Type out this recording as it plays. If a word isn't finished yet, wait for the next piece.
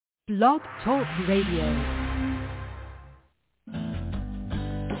Blog Talk Radio.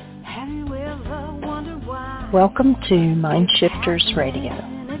 Welcome to MindShifters Radio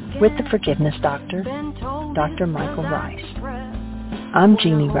with the Forgiveness Doctor, Dr. Michael Ryce. I'm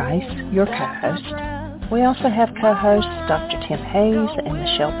Jeannie Ryce, your co-host. We also have co-hosts Dr. Tim Hayes and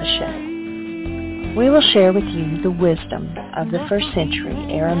Michelle Bechet. We will share with you the wisdom of the first century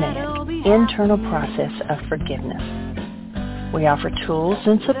Aramaic internal process of forgiveness. We offer tools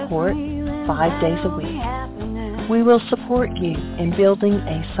and support 5 days a week. We will support you in building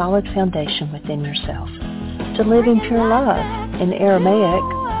a solid foundation within yourself to live in pure love, in Aramaic,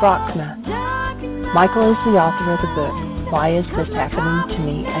 Rachma. Michael is the author of the book, Why Is This Happening to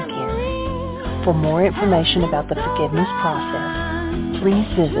Me Again? For more information about the forgiveness process, please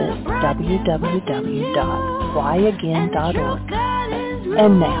visit www.whyagain.org.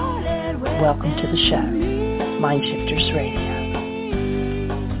 And now, welcome to the show, MindShifters Radio.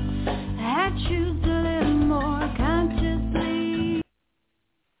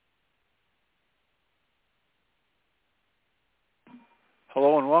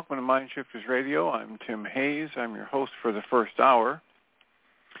 Hello and welcome to MindShifters Radio. I'm Tim Hayes. I'm your host for the first hour.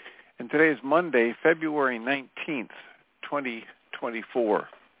 And today is Monday, February 19th, 2024.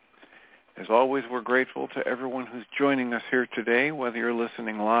 As always, we're grateful to everyone who's joining us here today, whether you're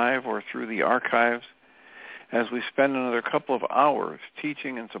listening live or through the archives, as we spend another couple of hours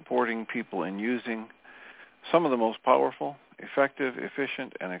teaching and supporting people in using some of the most powerful, effective,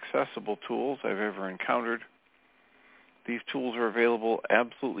 efficient, and accessible tools I've ever encountered. These tools are available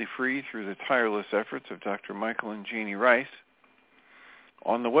absolutely free through the tireless efforts of Dr. Michael and Jeannie Ryce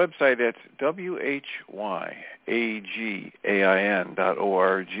on the website at whyagain.org.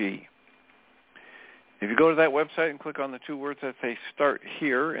 If you go to that website and click on the two words that say Start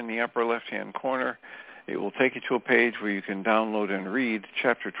Here in the upper left-hand corner, it will take you to a page where you can download and read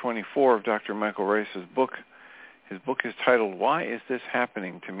Chapter 24 of Dr. Michael Ryce's book. His book is titled, Why Is This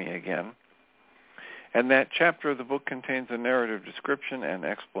Happening to Me Again? And that chapter of the book contains a narrative description and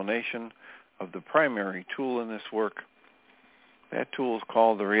explanation of the primary tool in this work. That tool is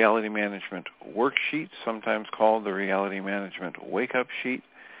called the Reality Management Worksheet, sometimes called the Reality Management Wake-Up Sheet,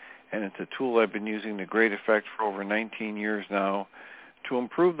 and it's a tool I've been using to great effect for over 19 years now to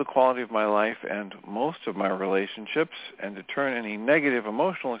improve the quality of my life and most of my relationships and to turn any negative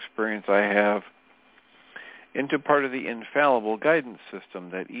emotional experience I have into part of the infallible guidance system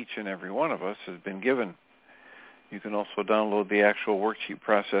that each and every one of us has been given. You can also download the actual worksheet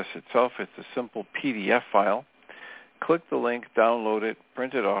process itself. It's a simple PDF file. Click the link, download it,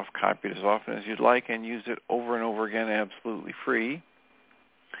 print it off, copy it as often as you'd like, and use it over and over again absolutely free.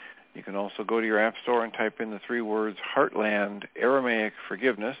 You can also go to your app store and type in the three words Heartland Aramaic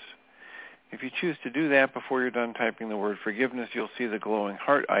Forgiveness. If you choose to do that before you're done typing the word forgiveness, you'll see the glowing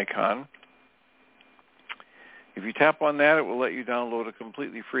heart icon. If you tap on that, it will let you download a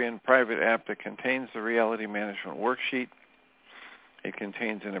completely free and private app that contains the Reality Management Worksheet. It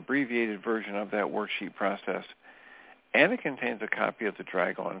contains an abbreviated version of that worksheet process, and it contains a copy of the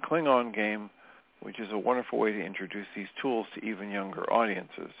Dragon Klingon game, which is a wonderful way to introduce these tools to even younger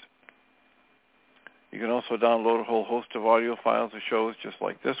audiences. You can also download a whole host of audio files of shows just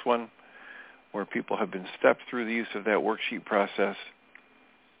like this one, where people have been stepped through the use of that worksheet process.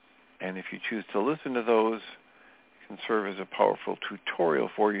 And if you choose to listen to those, can serve as a powerful tutorial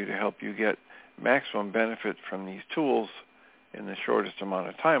for you to help you get maximum benefit from these tools in the shortest amount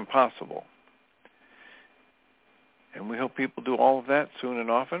of time possible. And we hope people do all of that soon and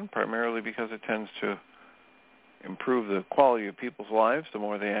often, primarily because it tends to improve the quality of people's lives the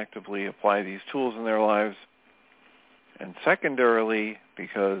more they actively apply these tools in their lives, and secondarily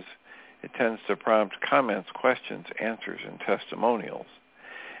because it tends to prompt comments, questions, answers, and testimonials.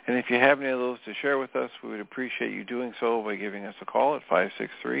 And if you have any of those to share with us, we would appreciate you doing so by giving us a call at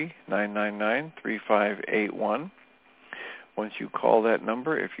 563-999-3581. Once you call that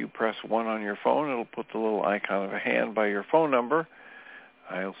number, if you press 1 on your phone, it'll put the little icon of a hand by your phone number.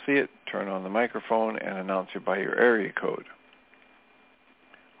 I'll see it, turn on the microphone, and announce it by your area code.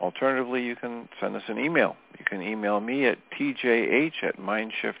 Alternatively, you can send us an email. You can email me at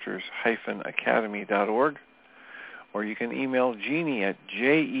tjh@mindshifters-academy.org. Or you can email Jeanie at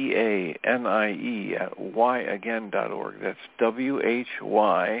jeanie@whyagain.org. That's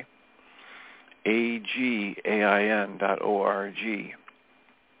whyagain.org.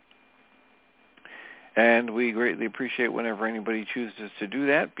 And we greatly appreciate whenever anybody chooses to do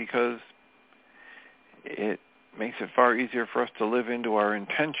that, because it makes it far easier for us to live into our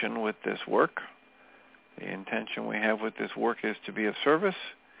intention with this work. The intention we have with this work is to be of service.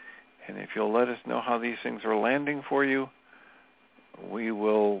 And if you'll let us know how these things are landing for you, we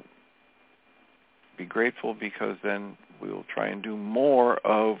will grateful, because then we will try and do more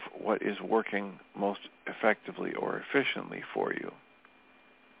of what is working most effectively or efficiently for you.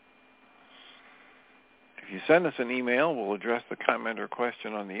 If you send us an email, we'll address the comment or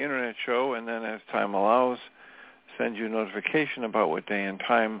question on the Internet show, and then as time allows, send you a notification about what day and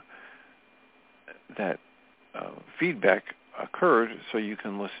time that feedback occurred, so you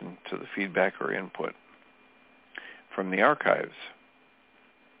can listen to the feedback or input from the archives.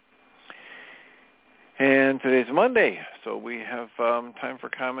 And today's Monday, so we have time for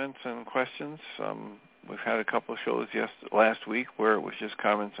comments and questions. We've had a couple of shows last week where it was just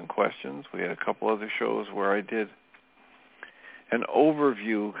comments and questions. We had a couple other shows where I did an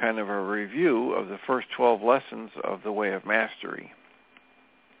overview, kind of a review of the first 12 lessons of the Way of Mastery.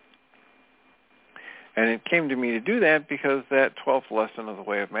 And it came to me to do that because that 12th lesson of the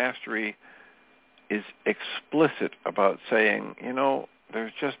Way of Mastery is explicit about saying,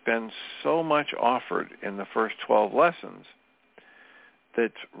 there's just been so much offered in the first 12 lessons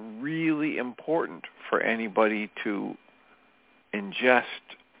that's really important for anybody to ingest,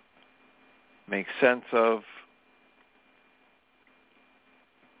 make sense of,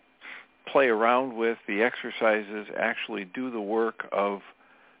 play around with the exercises, actually do the work of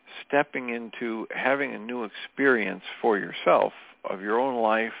stepping into having a new experience for yourself of your own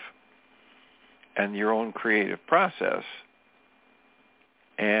life and your own creative process,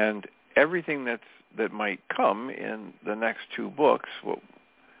 and everything that might come in the next two books,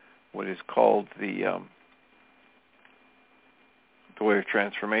 what is called the Way of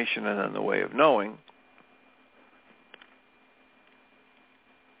Transformation and then the Way of Knowing.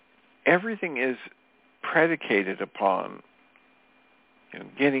 Everything is predicated upon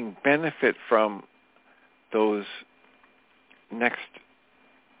getting benefit from those next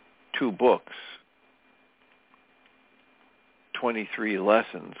two books, 23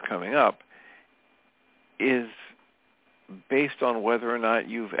 lessons coming up, is based on whether or not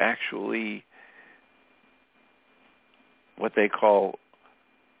you've actually, what they call,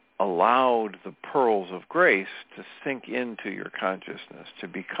 allowed the pearls of grace to sink into your consciousness, to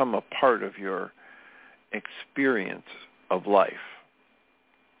become a part of your experience of life.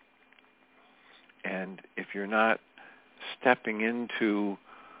 And if you're not stepping into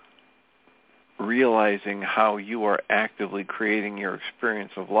realizing how you are actively creating your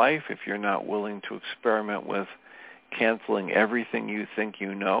experience of life, if you're not willing to experiment with canceling everything you think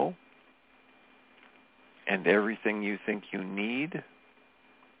you know and everything you think you need,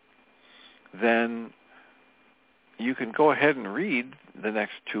 then you can go ahead and read the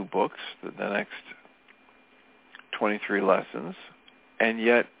next two books, the next 23 lessons, and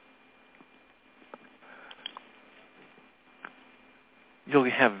yet you'll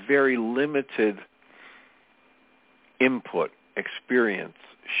have very limited input, experience,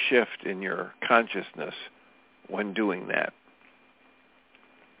 shift in your consciousness when doing that.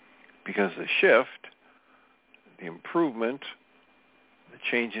 Because the shift, the improvement, the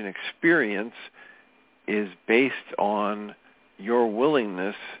change in experience is based on your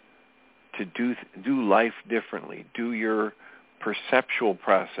willingness to do life differently, do your perceptual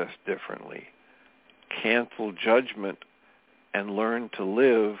process differently, cancel judgment, and learn to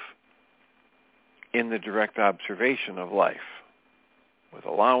live in the direct observation of life with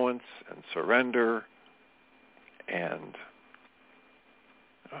allowance and surrender and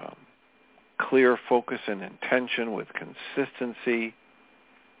clear focus and intention with consistency.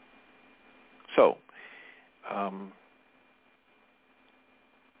 So,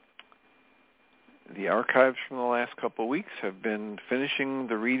 the archives from the last couple of weeks have been finishing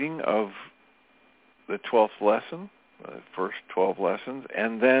the reading of the 12th lesson, the first 12 lessons,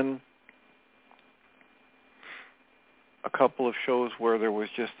 and then a couple of shows where there was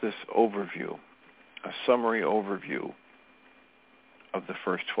just this overview, a summary overview of the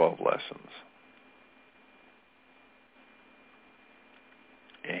first 12 lessons.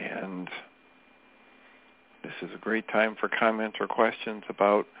 And this is a great time for comments or questions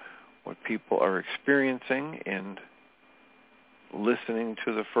about what people are experiencing in listening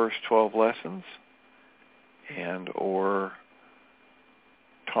to the first 12 lessons and or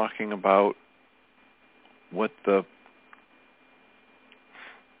talking about what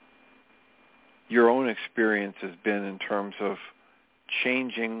your own experience has been in terms of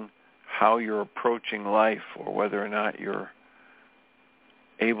changing how you're approaching life, or whether or not you're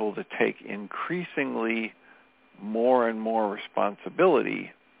able to take increasingly more and more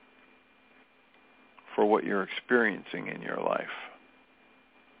responsibility for what you're experiencing in your life.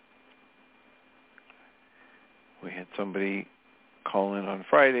 We had somebody call in on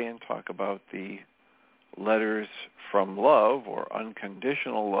Friday and talk about the letters from love, or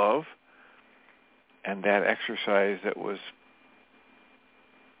unconditional love, And that exercise that was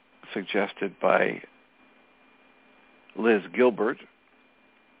suggested by Liz Gilbert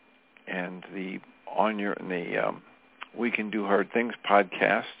and the We Can Do Hard Things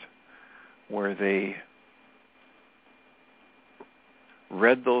podcast, where they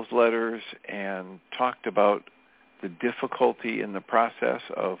read those letters and talked about the difficulty in the process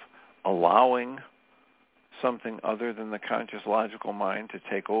of allowing something other than the conscious logical mind to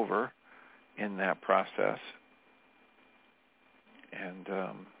take over in that process. And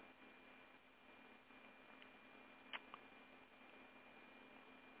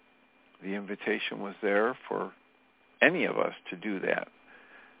the invitation was there for any of us to do that.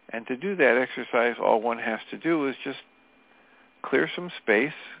 And to do that exercise, all one has to do is just clear some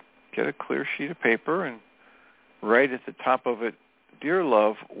space, get a clear sheet of paper, and write at the top of it, "Dear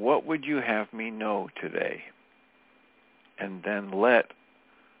love, what would you have me know today?" And then let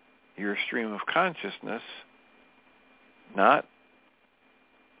your stream of consciousness, not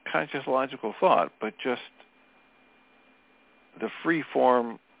conscious logical thought, but just the free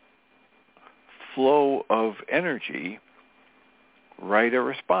form flow of energy, write a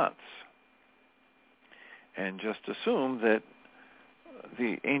response. And just assume that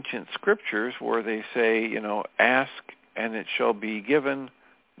the ancient scriptures where they say, ask and it shall be given,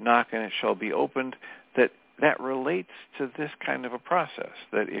 knock and it shall be opened, that relates to this kind of a process.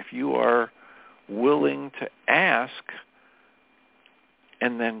 That if you are willing to ask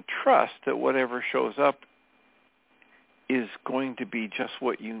and then trust that whatever shows up is going to be just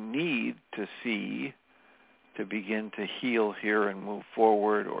what you need to see to begin to heal here and move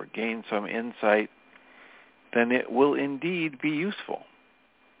forward or gain some insight, then it will indeed be useful.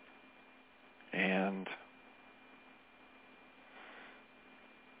 And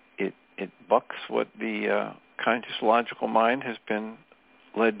it bucks what the conscious logical mind has been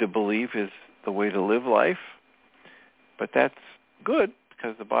led to believe is the way to live life. But that's good,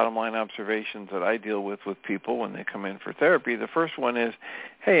 because the bottom line observations that I deal with people when they come in for therapy, the first one is,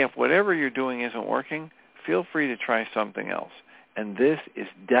 hey, if whatever you're doing isn't working, feel free to try something else. And this is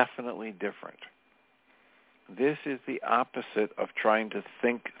definitely different. This is the opposite of trying to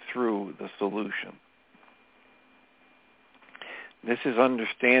think through the solution. This is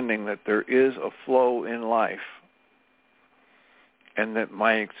understanding that there is a flow in life and that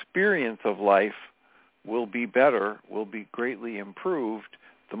my experience of life will be better, will be greatly improved,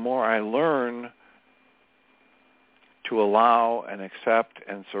 the more I learn to allow and accept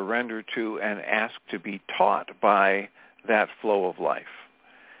and surrender to and ask to be taught by that flow of life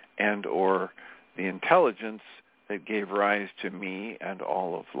and or the intelligence that gave rise to me and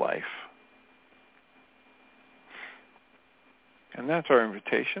all of life. And that's our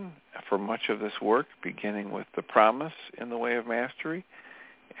invitation for much of this work, beginning with the promise in the way of mastery.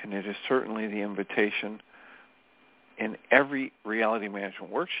 And it is certainly the invitation in every reality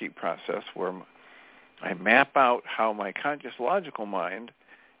management worksheet process where I map out how my conscious logical mind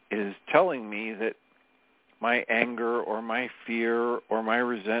is telling me that my anger or my fear or my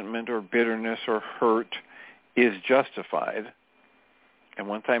resentment or bitterness or hurt is justified. And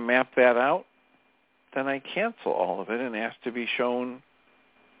once I map that out, then I cancel all of it and ask to be shown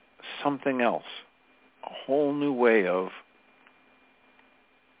something else, a whole new way of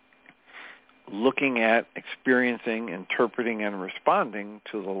looking at, experiencing, interpreting, and responding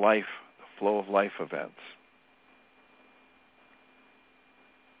to the flow of life events.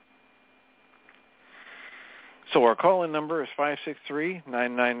 So our call-in number is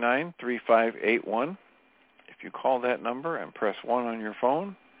 563-999-3581. If you call that number and press 1 on your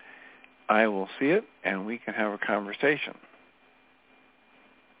phone, I will see it and we can have a conversation.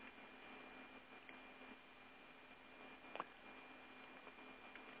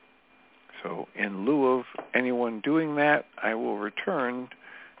 So in lieu of anyone doing that, I will return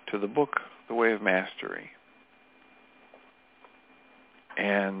to the book, The Way of Mastery.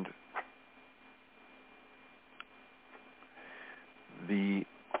 And the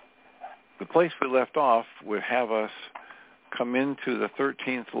place we left off would have us come into the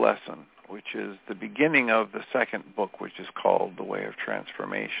 13th lesson, which is the beginning of the second book, which is called The Way of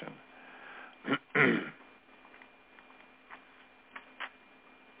Transformation.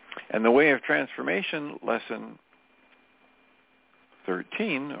 And the Way of Transformation, lesson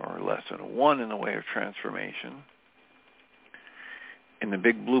 13, or lesson 1 in the Way of Transformation, in the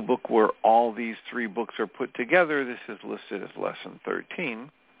big blue book where all these 3 books are put together, this is listed as lesson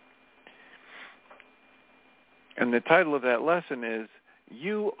 13. And the title of that lesson is,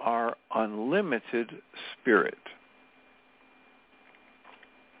 You Are Unlimited Spirit.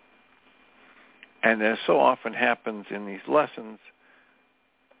 And as so often happens in these lessons,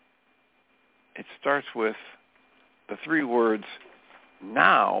 it starts with the three words,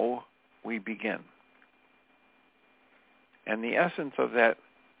 now we begin. And the essence of that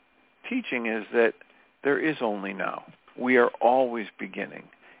teaching is that there is only now. We are always beginning.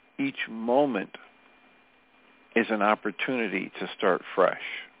 Each moment is an opportunity to start fresh.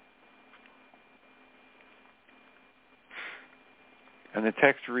 And the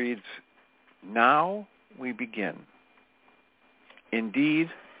text reads, now we begin. Indeed,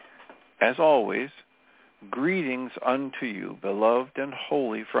 as always, greetings unto you, beloved and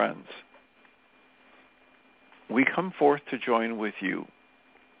holy friends. We come forth to join with you,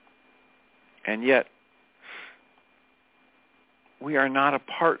 and yet we are not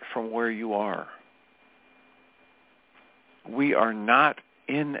apart from where you are. We are not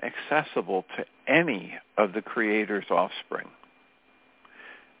inaccessible to any of the Creator's offspring.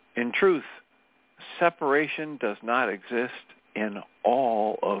 In truth, separation does not exist in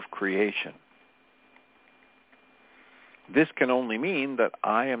all of creation. This can only mean that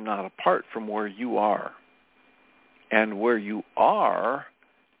I am not apart from where you are. And where you are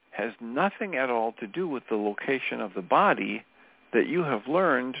has nothing at all to do with the location of the body that you have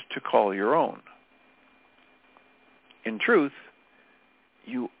learned to call your own. In truth,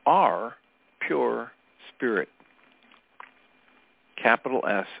 you are pure spirit. Capital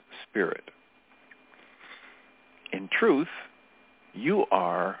S, spirit. In truth, you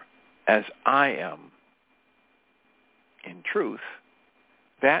are as I am. In truth,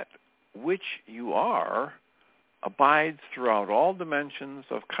 that which you are abides throughout all dimensions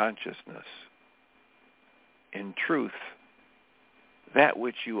of consciousness. In truth, that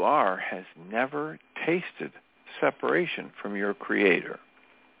which you are has never tasted separation from your Creator.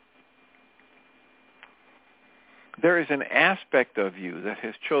 There is an aspect of you that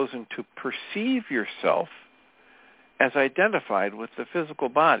has chosen to perceive yourself as identified with the physical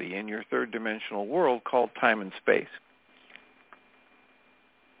body in your third-dimensional world called time and space.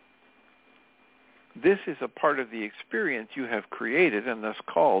 This is a part of the experience you have created and thus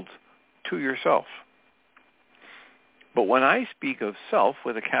called to yourself. But when I speak of self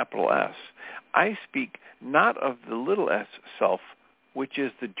with a capital S, I speak not of the little s self, which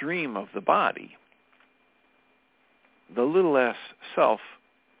is the dream of the body, the little s self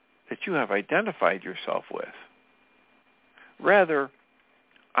that you have identified yourself with. Rather,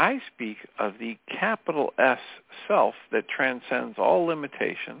 I speak of the capital S self that transcends all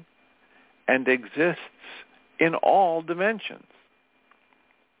limitation and exists in all dimensions.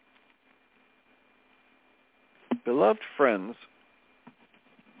 Beloved friends,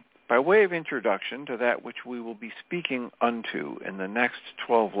 by way of introduction to that which we will be speaking unto in the next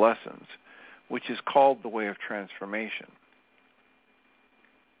 12 lessons, which is called the Way of Transformation,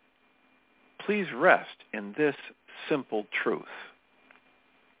 please rest in this simple truth.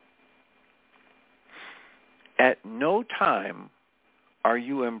 At no time are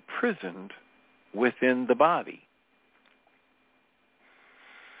you imprisoned within the body.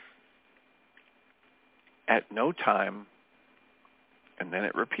 At no time, and then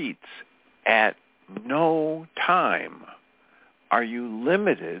it repeats, at no time are you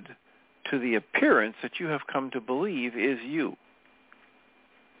limited to the appearance that you have come to believe is you.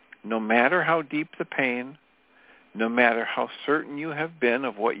 No matter how deep the pain, no matter how certain you have been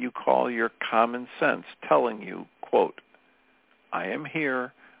of what you call your common sense telling you, quote, I am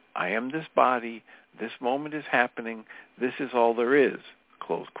here, I am this body, this moment is happening, this is all there is,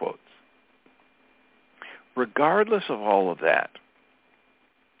 close quotes. Regardless of all of that,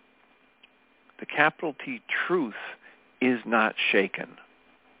 the capital T truth is not shaken.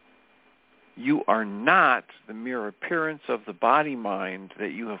 You are not the mere appearance of the body-mind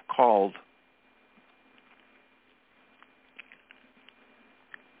that you have called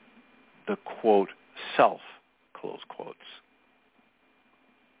the, quote, self, close quotes.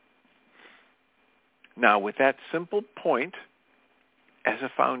 Now, with that simple point as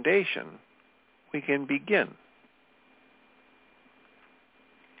a foundation, we can begin.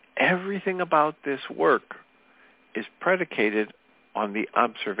 Everything about this work is predicated on the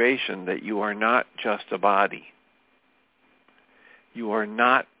observation that you are not just a body. You are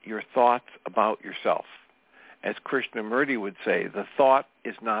not your thoughts about yourself. As Krishnamurti would say, the thought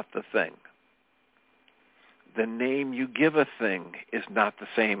is not the thing. The name you give a thing is not the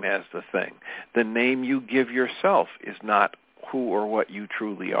same as the thing. The name you give yourself is not who or what you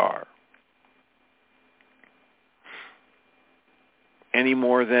truly are. Any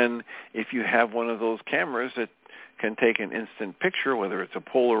more than if you have one of those cameras that can take an instant picture, whether it's a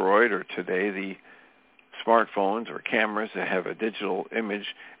Polaroid or today the smartphones or cameras that have a digital image,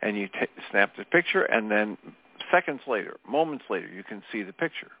 and you snap the picture, and then seconds later, moments later, you can see the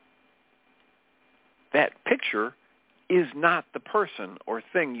picture. that picture is not the person or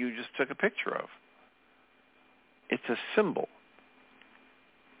thing you just took a picture of. It's a symbol.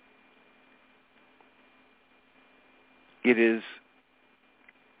 It's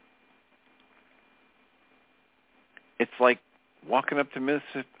like walking up to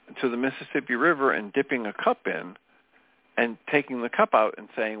the Mississippi River and dipping a cup in and taking the cup out and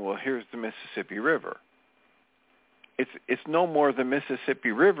saying, well, here's the Mississippi River. It's no more the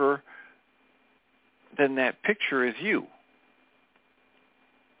Mississippi River than that picture is you.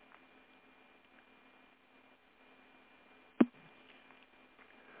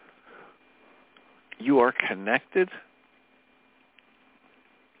 You are connected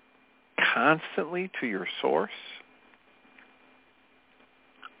constantly to your source.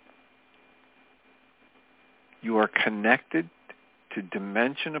 You are connected to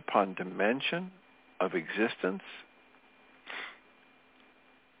dimension upon dimension of existence.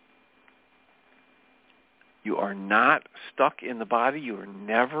 You are not stuck in the body. You are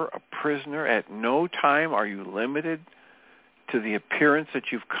never a prisoner. At no time are you limited to the appearance that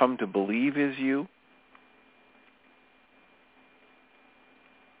you've come to believe is you.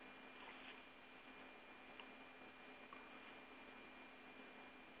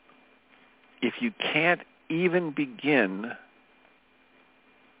 If you can't even begin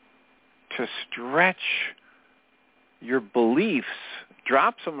to stretch your beliefs,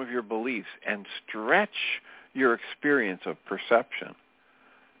 drop some of your beliefs and stretch your experience of perception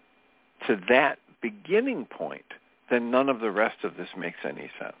to that beginning point, then none of the rest of this makes any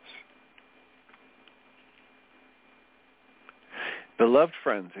sense. Beloved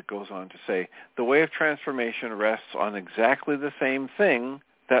friends, it goes on to say, the way of transformation rests on exactly the same thing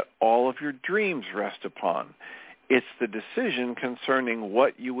that all of your dreams rest upon. It's the decision concerning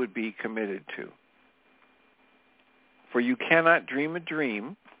what you would be committed to. For you cannot dream a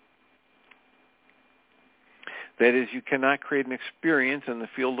dream. That is, you cannot create an experience in the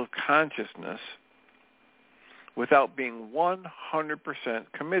field of consciousness without being 100%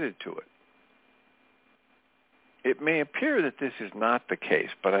 committed to it. It may appear that this is not the case,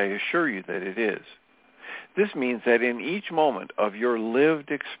 but I assure you that it is. This means that in each moment of your lived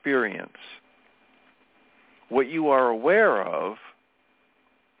experience, what you are aware of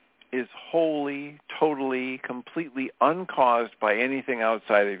is wholly, totally, completely uncaused by anything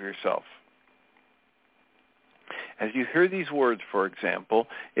outside of yourself. As you hear these words, for example,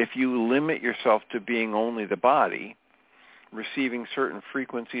 if you limit yourself to being only the body, receiving certain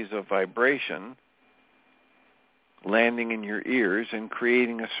frequencies of vibration, landing in your ears and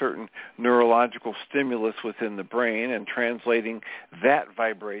creating a certain neurological stimulus within the brain and translating that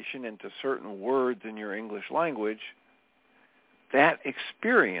vibration into certain words in your English language, that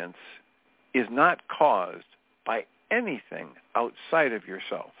experience is not caused by anything outside of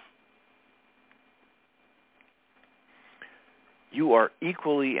yourself. You are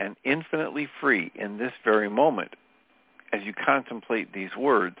equally and infinitely free in this very moment as you contemplate these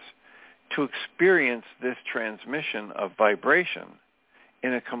words to experience this transmission of vibration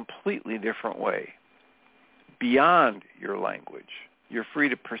in a completely different way, beyond your language. You're free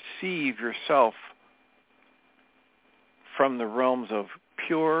to perceive yourself from the realms of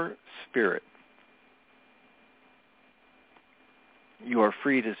pure spirit. You are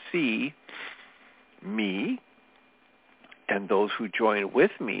free to see me and those who join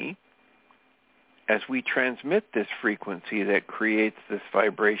with me as we transmit this frequency that creates this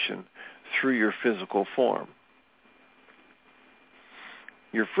vibration through your physical form.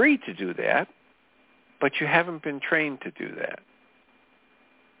 You're free to do that, but you haven't been trained to do that.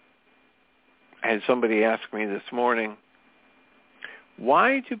 I had somebody ask me this morning,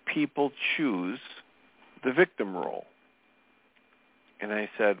 why do people choose the victim role? And I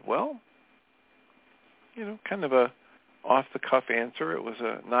said, well, kind of a off-the-cuff answer. It was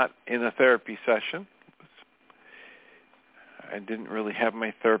not in a therapy session. I didn't really have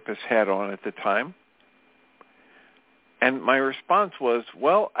my therapist hat on at the time. And my response was,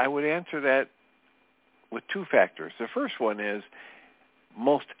 well, I would answer that with two factors. The first one is,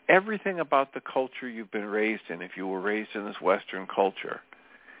 most everything about the culture you've been raised in, if you were raised in this Western culture,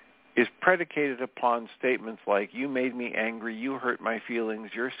 is predicated upon statements like, you made me angry, you hurt my feelings,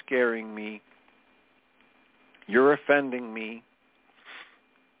 you're scaring me, you're offending me,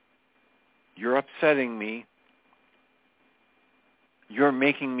 you're upsetting me, you're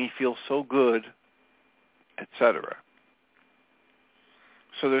making me feel so good, etc.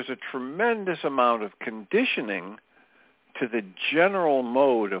 So there's a tremendous amount of conditioning to the general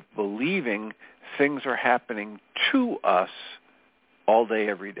mode of believing things are happening to us all day,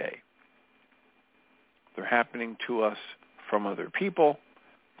 every day. They're happening to us from other people.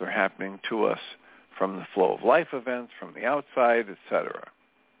 They're happening to us from the flow of life events, from the outside, etc.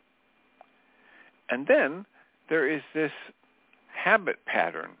 And then there is this habit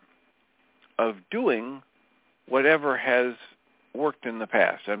pattern of doing whatever has worked in the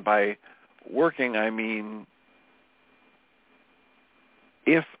past. And by working, I mean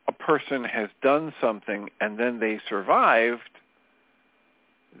if a person has done something and then they survived,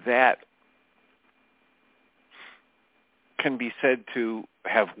 that can be said to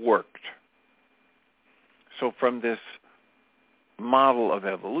have worked. So from this model of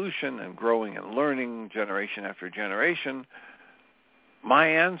evolution and growing and learning generation after generation, my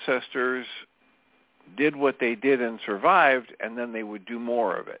ancestors did what they did and survived, and then they would do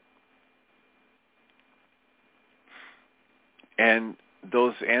more of it. And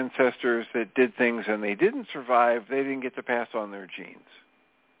those ancestors that did things and they didn't survive, they didn't get to pass on their genes.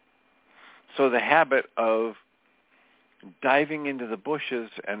 So the habit of diving into the bushes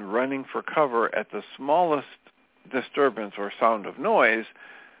and running for cover at the smallest disturbance or sound of noise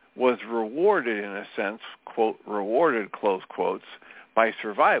was rewarded, in a sense, quote, rewarded, close quotes, by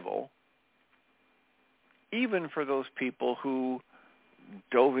survival, even for those people who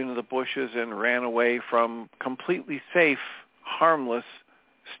dove into the bushes and ran away from completely safe, harmless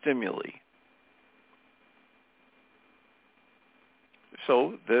stimuli.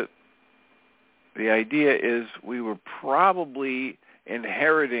 So the idea is we were probably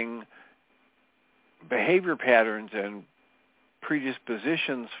inheriting behavior patterns and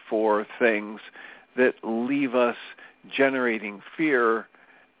predispositions for things that leave us generating fear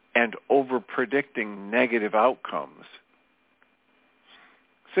and over-predicting negative outcomes.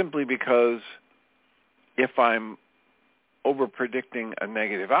 Simply because if I'm over-predicting a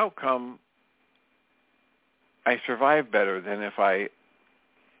negative outcome, I survive better than if I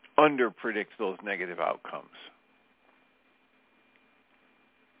under-predict those negative outcomes.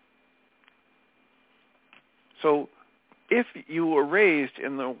 So if you were raised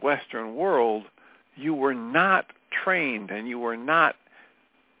in the Western world, you were not trained and you were not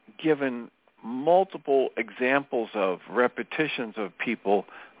given multiple examples of repetitions of people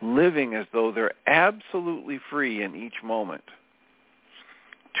living as though they're absolutely free in each moment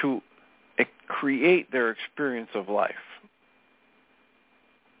to create their experience of life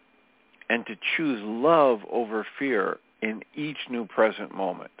and to choose love over fear in each new present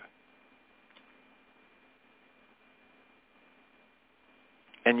moment.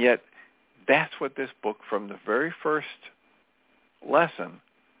 And yet, that's what this book, from the very first lesson,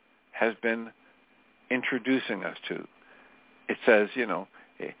 has been introducing us to. It says,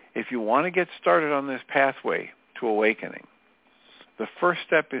 if you want to get started on this pathway to awakening, the first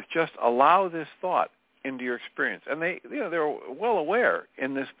step is just allow this thought into your experience. And they're well aware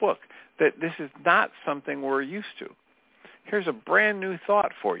in this book that this is not something we're used to. Here's a brand new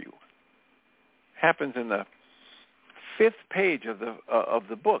thought for you. Happens in the 5th page of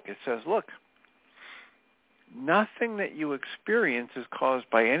the book. It says, look, nothing that you experience is caused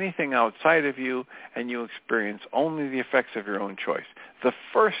by anything outside of you, and you experience only the effects of your own choice. The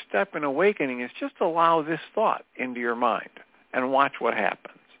first step in awakening is just allow this thought into your mind and watch what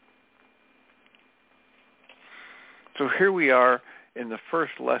happens. So here we are in the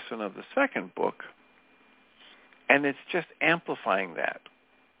first lesson of the second book, and it's just amplifying that.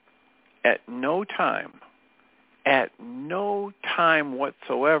 At no time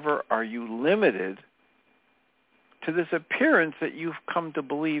whatsoever are you limited to this appearance that you've come to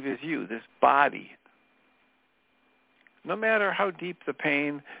believe is you, this body. No matter how deep the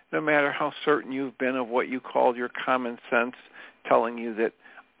pain, no matter how certain you've been of what you called your common sense telling you that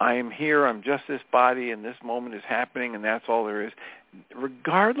I am here, I'm just this body, and this moment is happening, and that's all there is.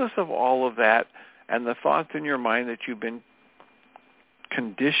 Regardless of all of that and the thoughts in your mind that you've been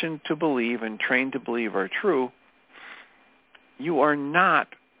conditioned to believe and trained to believe are true, you are not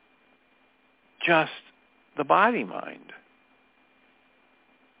just the body mind.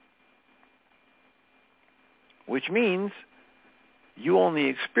 Which means you only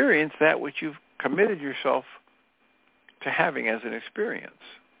experience that which you've committed yourself to having as an experience.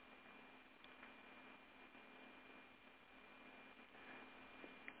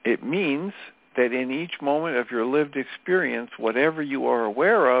 It means that in each moment of your lived experience, whatever you are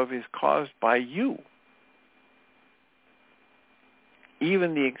aware of is caused by you.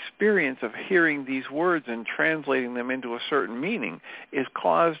 Even the experience of hearing these words and translating them into a certain meaning is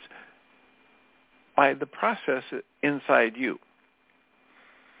caused by the process inside you.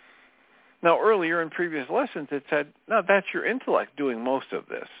 Now, earlier in previous lessons, it said, no, that's your intellect doing most of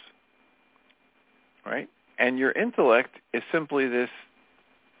this, right? And your intellect is simply this,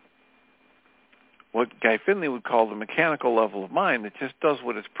 what Guy Finley would call the mechanical level of mind that just does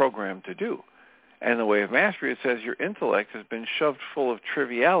what it's programmed to do. And the Way of Mastery, it says your intellect has been shoved full of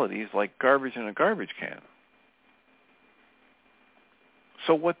trivialities like garbage in a garbage can.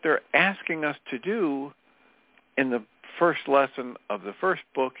 So what they're asking us to do in the first lesson of the first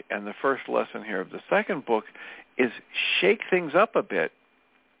book and the first lesson here of the second book is shake things up a bit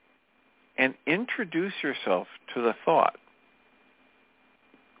and introduce yourself to the thought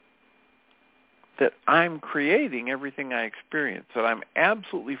that I'm creating everything I experience, that I'm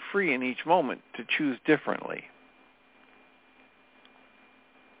absolutely free in each moment to choose differently.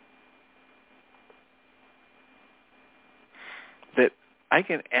 That I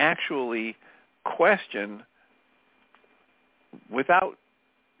can actually question without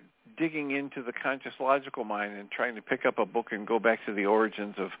digging into the conscious logical mind and trying to pick up a book and go back to the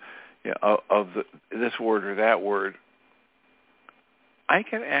origins of this word or that word. I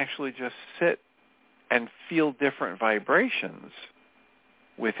can actually just sit and feel different vibrations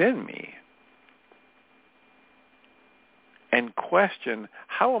within me and question,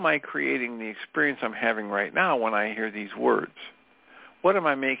 how am I creating the experience I'm having right now when I hear these words? What am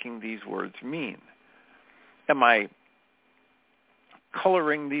I making these words mean? Am I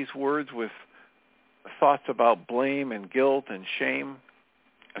coloring these words with thoughts about blame and guilt and shame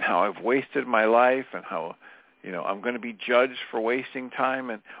and how I've wasted my life and how I'm going to be judged for wasting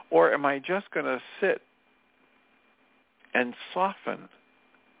time, or am I just going to sit and soften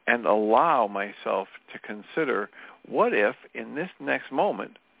and allow myself to consider, what if in this next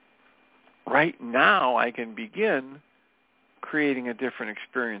moment, right now, I can begin creating a different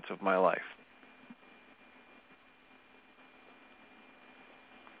experience of my life?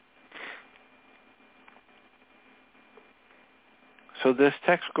 So this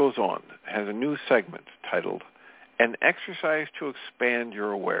text goes on, has a new segment titled, An Exercise to Expand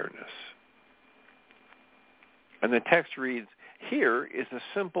Your Awareness. And the text reads, here is a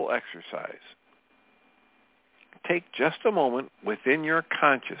simple exercise. Take just a moment within your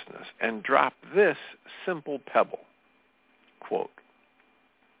consciousness and drop this simple pebble. Quote,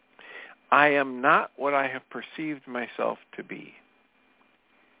 I am not what I have perceived myself to be.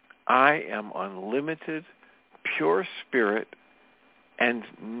 I am unlimited, pure spirit, and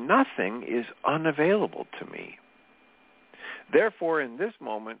nothing is unavailable to me. Therefore, in this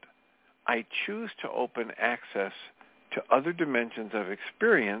moment, I choose to open access to other dimensions of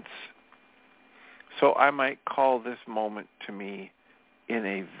experience so I might call this moment to me in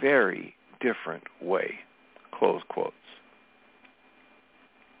a very different way. Close quotes.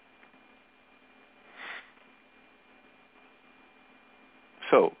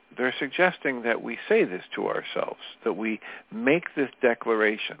 So they're suggesting that we say this to ourselves, that we make this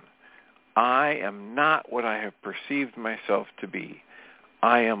declaration. I am not what I have perceived myself to be.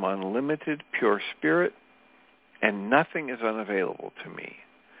 I am unlimited, pure spirit, and nothing is unavailable to me.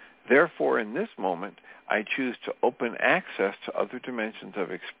 Therefore, in this moment, I choose to open access to other dimensions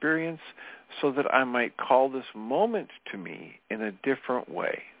of experience so that I might call this moment to me in a different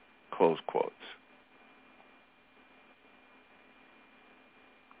way. Close quotes.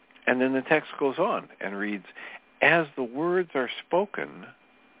 And then the text goes on and reads, as the words are spoken,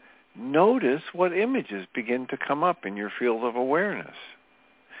 notice what images begin to come up in your field of awareness,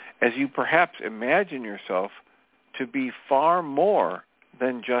 as you perhaps imagine yourself to be far more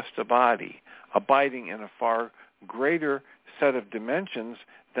than just a body, abiding in a far greater set of dimensions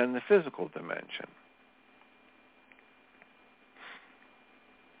than the physical dimension.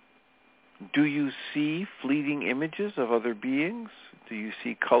 Do you see fleeting images of other beings? Do you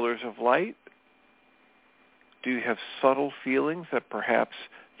see colors of light? Do you have subtle feelings that perhaps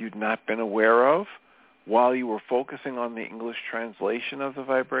you'd not been aware of while you were focusing on the English translation of the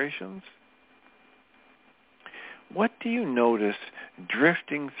vibrations? What do you notice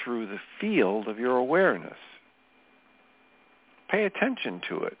drifting through the field of your awareness? Pay attention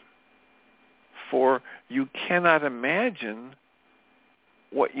to it, for you cannot imagine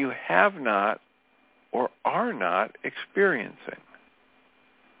what you have not or are not experiencing.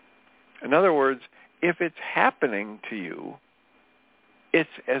 In other words, if it's happening to you, it's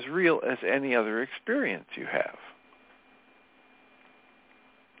as real as any other experience you have.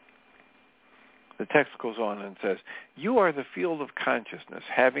 The text goes on and says, you are the field of consciousness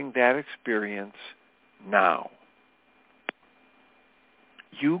having that experience now.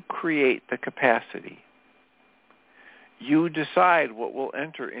 You create the capacity. You decide what will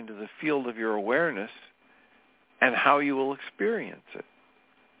enter into the field of your awareness and how you will experience it.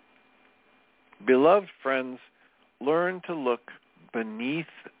 Beloved friends, learn to look beneath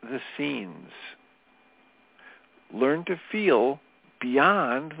the scenes. Learn to feel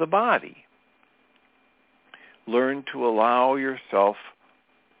beyond the body. Learn to allow yourself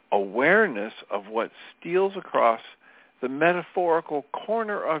awareness of what steals across the metaphorical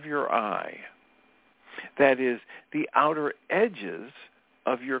corner of your eye. That is, the outer edges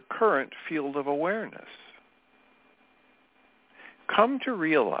of your current field of awareness. Come to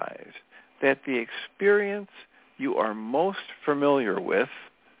realize that the experience you are most familiar with,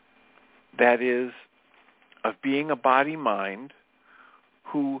 that is, of being a body-mind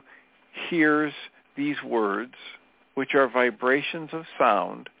who hears these words, which are vibrations of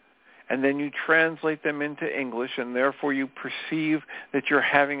sound, and then you translate them into English, and therefore you perceive that you're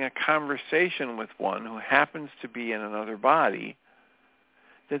having a conversation with one who happens to be in another body,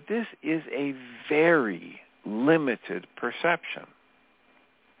 that this is a very limited perception.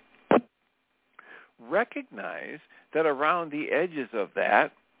 Recognize that around the edges of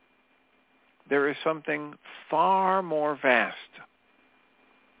that, there is something far more vast,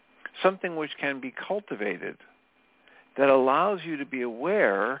 something which can be cultivated, that allows you to be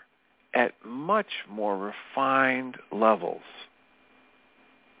aware at much more refined levels.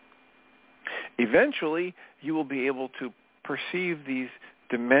 Eventually, you will be able to perceive these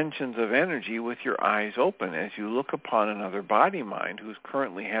dimensions of energy with your eyes open as you look upon another body-mind who's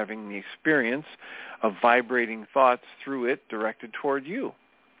currently having the experience of vibrating thoughts through it directed toward you.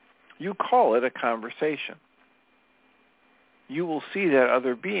 You call it a conversation. You will see that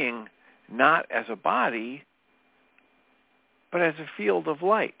other being not as a body, but as a field of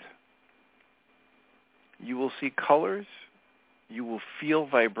light. You will see colors, you will feel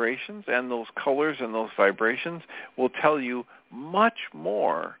vibrations, and those colors and those vibrations will tell you much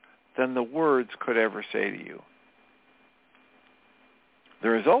more than the words could ever say to you. The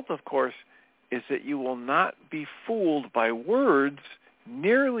result, of course, is that you will not be fooled by words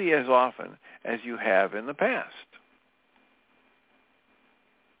nearly as often as you have in the past.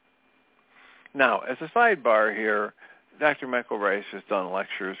 Now, as a sidebar here, Dr. Michael Ryce has done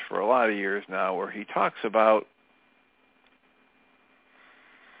lectures for a lot of years now where he talks about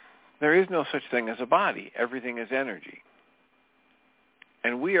there is no such thing as a body. Everything is energy.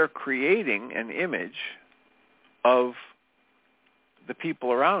 And we are creating an image of the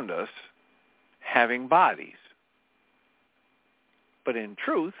people around us having bodies. But in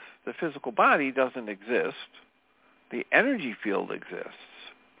truth, the physical body doesn't exist. The energy field exists.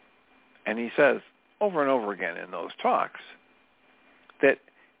 And he says over and over again in those talks that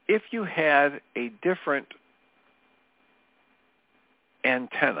if you had a different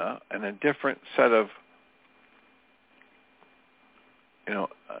antenna and a different set of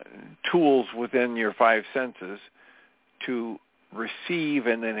tools within your five senses to receive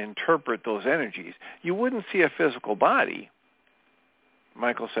and then interpret those energies, you wouldn't see a physical body.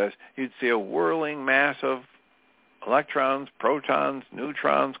 Michael says you'd see a whirling mass of electrons, protons,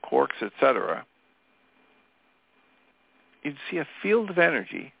 neutrons, quarks, etc. You'd see a field of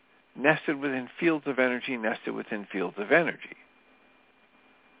energy nested within fields of energy, nested within fields of energy.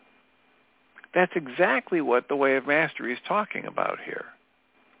 That's exactly what the Way of Mastery is talking about here.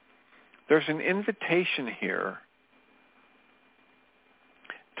 There's an invitation here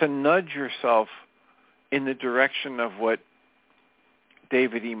to nudge yourself in the direction of what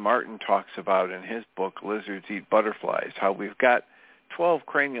David E. Martin talks about in his book, Lizards Eat Butterflies, how we've got 12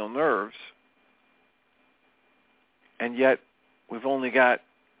 cranial nerves, and yet we've only got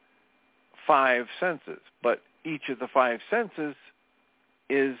 5 senses. But each of the 5 senses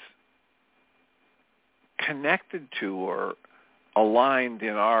is connected to or aligned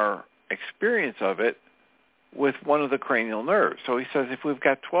in our experience of it with one of the cranial nerves. So he says if we've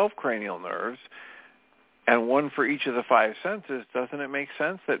got 12 cranial nerves and one for each of the 5 senses, doesn't it make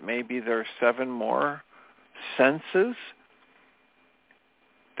sense that maybe there are 7 more senses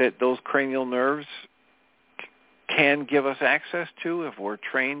that those cranial nerves can give us access to if we're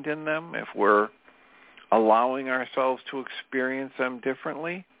trained in them, if we're allowing ourselves to experience them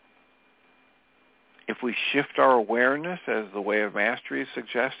differently? If we shift our awareness, as the Way of Mastery is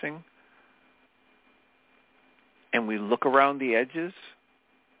suggesting, and we look around the edges,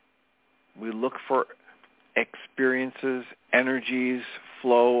 we look for experiences, energies,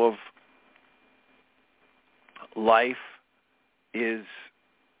 flow of life is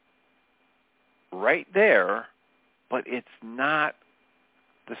right there, but it's not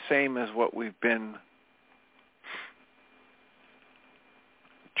the same as what we've been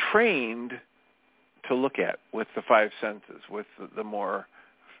trained to look at with the 5 senses, with the more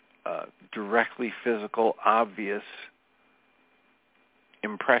directly physical, obvious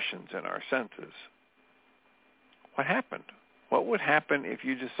impressions in our senses. What happened? What would happen if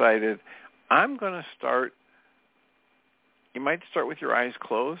you decided, I'm going to start, you might start with your eyes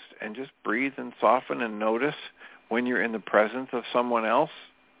closed and just breathe and soften and notice when you're in the presence of someone else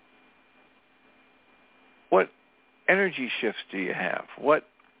What energy shifts do you have? What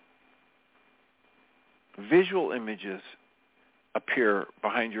visual images appear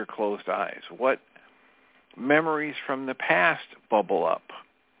behind your closed eyes? What memories from the past bubble up?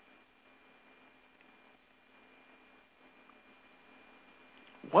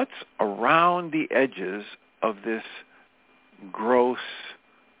 What's around the edges of this gross,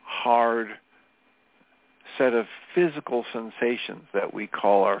 hard set of physical sensations that we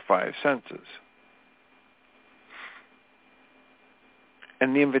call our five senses?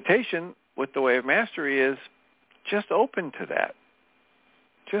 And the invitation with the Way of Mastery is just open to that.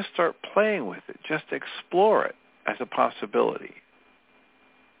 Just start playing with it. Just explore it as a possibility.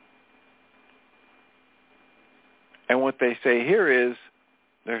 And what they say here is,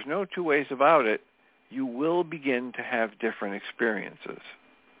 there's no two ways about it. You will begin to have different experiences.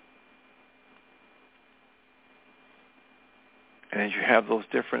 And as you have those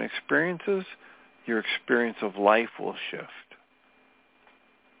different experiences, your experience of life will shift.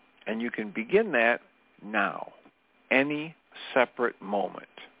 And you can begin that now, any separate moment.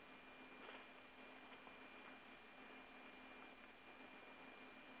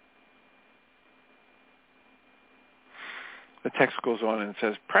 The text goes on and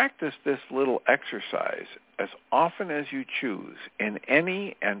says, practice this little exercise as often as you choose in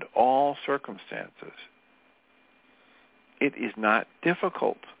any and all circumstances. It is not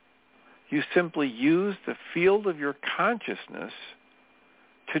difficult. You simply use the field of your consciousness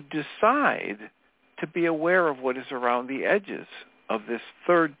to decide to be aware of what is around the edges of this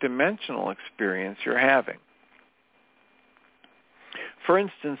third dimensional experience you're having. For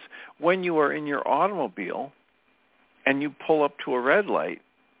instance, when you are in your automobile and you pull up to a red light,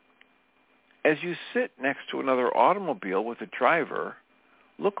 as you sit next to another automobile with a driver,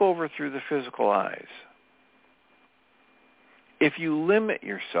 look over through the physical eyes. If you limit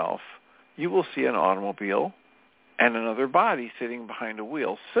yourself, you will see an automobile and another body sitting behind a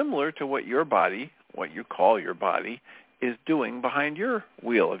wheel, similar to what your body, what you call your body, is doing behind your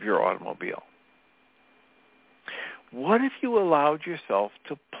wheel of your automobile. What if you allowed yourself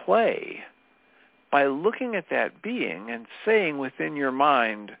to play by looking at that being and saying within your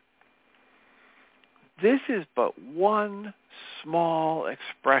mind, this is but one small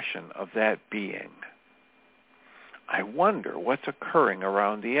expression of that being. I wonder what's occurring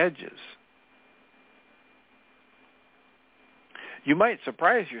around the edges. You might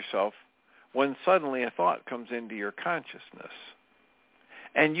surprise yourself when suddenly a thought comes into your consciousness.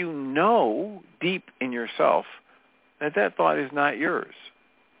 And you know deep in yourself that that thought is not yours.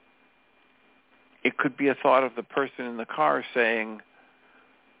 It could be a thought of the person in the car saying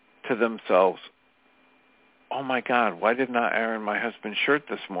to themselves, oh my God, why didn't I iron my husband's shirt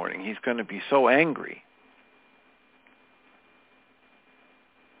this morning? He's going to be so angry.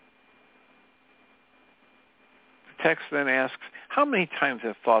 The text then asks, how many times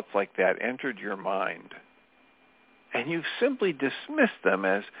have thoughts like that entered your mind? And you've simply dismissed them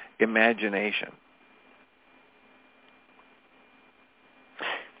as imagination.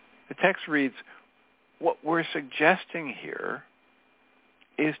 The text reads, what we're suggesting here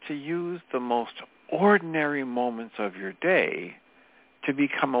is to use the most ordinary moments of your day to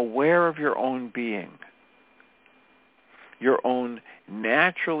become aware of your own being, your own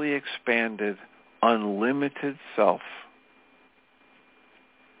naturally expanded, unlimited self.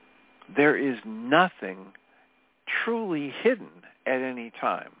 There is nothing truly hidden at any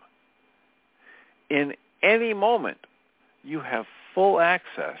time. In any moment, you have full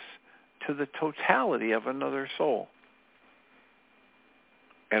access to the totality of another soul.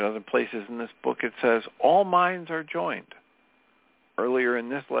 At other places in this book it says, all minds are joined. Earlier in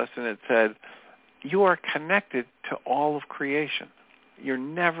this lesson it said, you are connected to all of creation. You're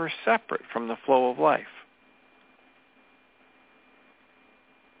never separate from the flow of life.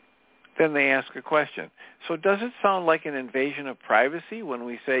 Then they ask a question. So does it sound like an invasion of privacy when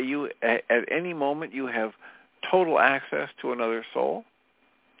we say you at any moment you have total access to another soul?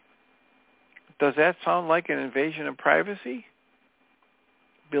 Does that sound like an invasion of privacy?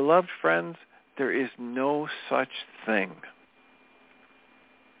 Beloved friends, there is no such thing.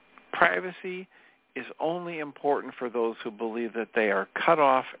 Privacy is only important for those who believe that they are cut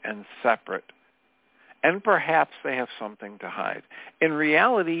off and separate, and perhaps they have something to hide. In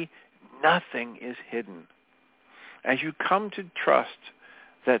reality, nothing is hidden. As you come to trust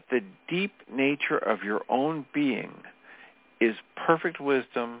that the deep nature of your own being is perfect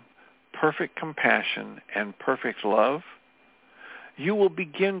wisdom, perfect compassion, and perfect love, you will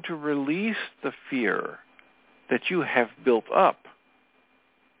begin to release the fear that you have built up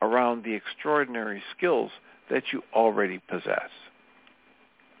around the extraordinary skills that you already possess.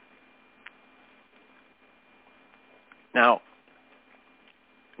 Now,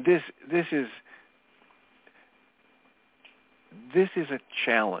 this is a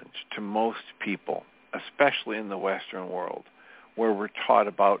challenge to most people, especially in the Western world, where we're taught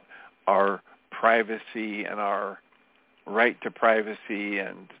about our privacy and our right to privacy,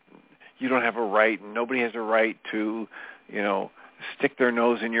 and you don't have a right, and nobody has a right to, stick their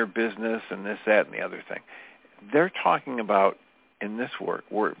nose in your business and this, that, and the other thing. They're talking about, in this work,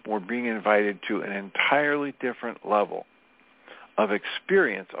 we're being invited to an entirely different level of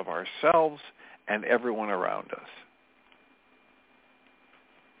experience of ourselves and everyone around us.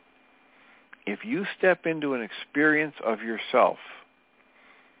 If you step into an experience of yourself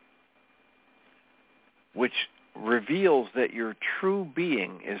which reveals that your true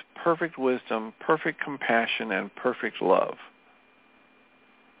being is perfect wisdom, perfect compassion, and perfect love,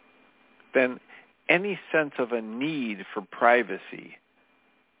 then any sense of a need for privacy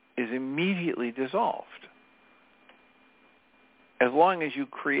is immediately dissolved. As long as you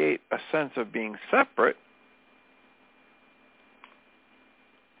create a sense of being separate,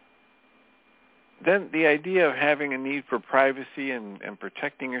 then the idea of having a need for privacy and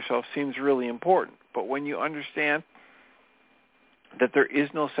protecting yourself seems really important. But when you understand that there is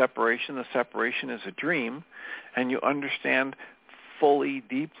no separation, the separation is a dream, and you understand fully,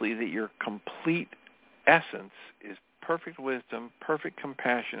 deeply that your complete essence is perfect wisdom, perfect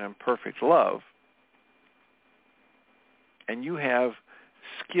compassion, and perfect love, and you have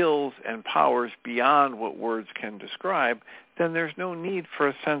skills and powers beyond what words can describe, then there's no need for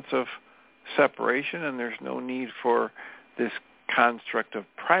a sense of separation, and there's no need for this construct of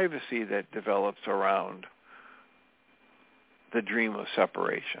privacy that develops around the dream of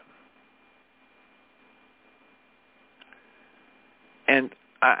separation. And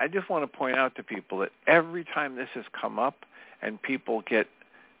I just want to point out to people that every time this has come up and people get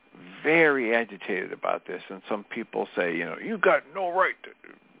very agitated about this, and some people say, you've got no right to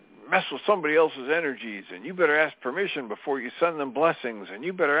mess with somebody else's energies, and you better ask permission before you send them blessings, and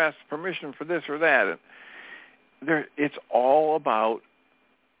you better ask permission for this or that. And it's all about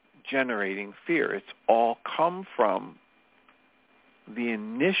generating fear. It's all come from the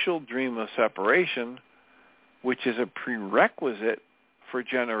initial dream of separation, which is a prerequisite for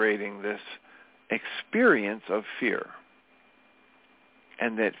generating this experience of fear.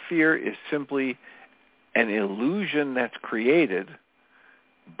 And that fear is simply an illusion that's created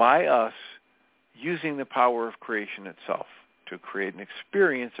by us using the power of creation itself to create an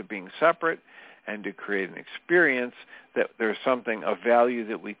experience of being separate and to create an experience that there's something of value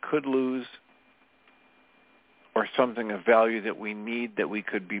that we could lose or something of value that we need that we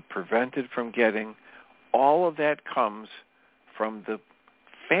could be prevented from getting. All of that comes from the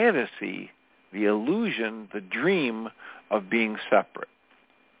fantasy, the illusion, the dream of being separate.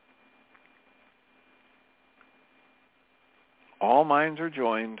 All minds are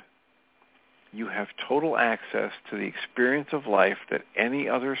joined. You have total access to the experience of life that any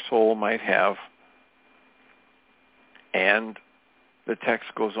other soul might have. And the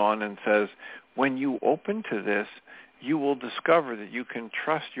text goes on and says, when you open to this, you will discover that you can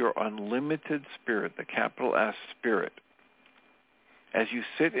trust your unlimited spirit, the capital S spirit. As you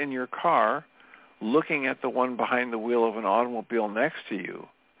sit in your car, looking at the one behind the wheel of an automobile next to you,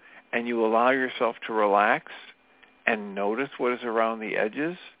 and you allow yourself to relax and notice what is around the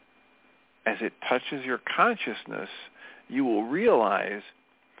edges, as it touches your consciousness, you will realize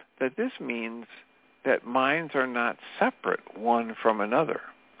that this means that minds are not separate one from another.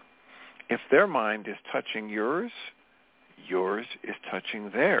 If their mind is touching yours, yours is touching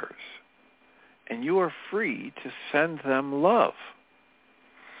theirs. And you are free to send them love.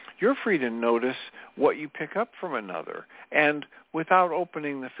 You're free to notice what you pick up from another. And without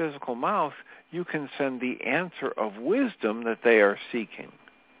opening the physical mouth, you can send the answer of wisdom that they are seeking.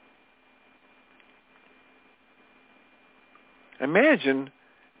 Imagine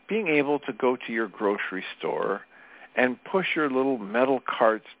being able to go to your grocery store and push your little metal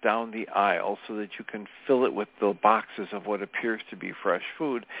carts down the aisle so that you can fill it with the boxes of what appears to be fresh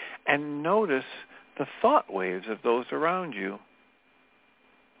food, and notice the thought waves of those around you.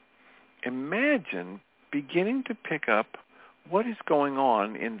 Imagine beginning to pick up what is going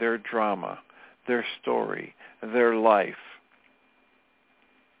on in their drama, their story, their life,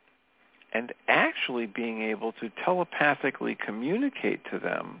 and actually being able to telepathically communicate to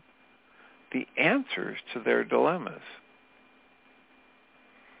them the answers to their dilemmas.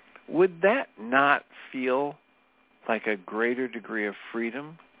 Would that not feel like a greater degree of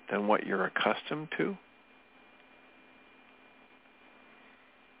freedom than what you're accustomed to?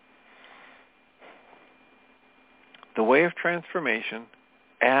 The way of transformation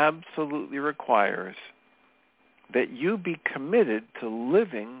absolutely requires that you be committed to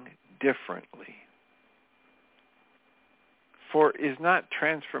living differently. For is not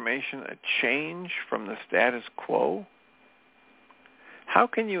transformation a change from the status quo? How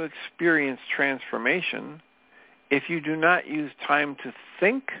can you experience transformation if you do not use time to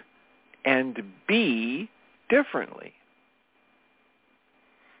think and be differently?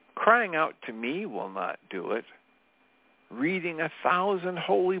 Crying out to me will not do it. Reading 1,000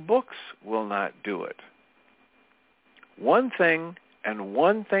 holy books will not do it. One thing and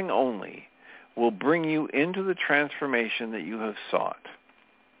one thing only will bring you into the transformation that you have sought.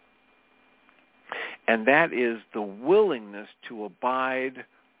 And that is the willingness to abide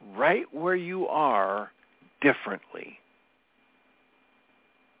right where you are differently.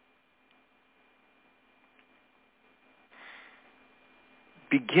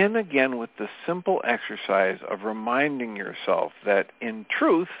 Begin again with the simple exercise of reminding yourself that in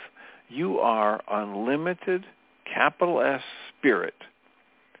truth you are unlimited, capital S, spirit,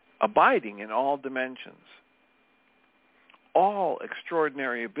 abiding in all dimensions. All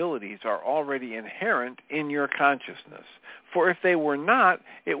extraordinary abilities are already inherent in your consciousness. For if they were not,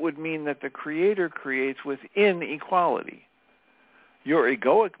 it would mean that the Creator creates within equality. Your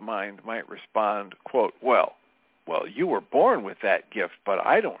egoic mind might respond, quote, well, you were born with that gift, but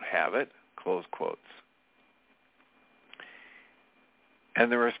I don't have it, close quotes.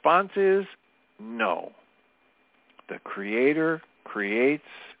 And the response is no. The Creator creates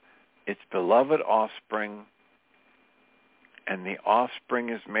its beloved offspring, and the offspring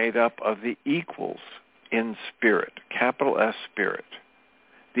is made up of the equals in spirit, capital S spirit.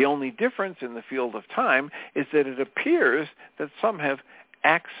 The only difference in the field of time is that it appears that some have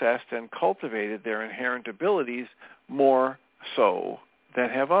accessed and cultivated their inherent abilities more so than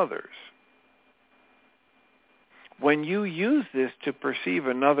have others. When you use this to perceive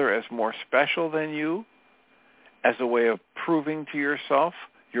another as more special than you, as a way of proving to yourself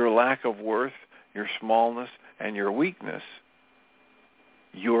your lack of worth, your smallness, and your weakness,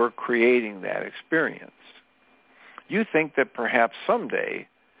 you're creating that experience. You think that perhaps someday,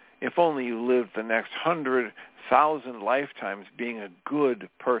 if only you lived the next 100,000 lifetimes being a good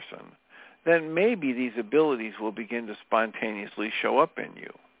person, then maybe these abilities will begin to spontaneously show up in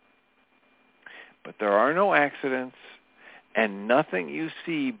you. But there are no accidents, and nothing you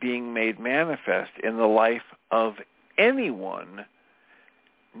see being made manifest in the life of anyone,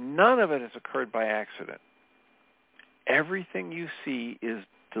 none of it has occurred by accident. Everything you see is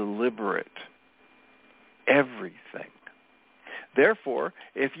deliberate. Everything. Therefore,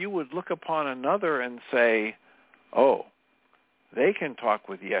 if you would look upon another and say, oh, they can talk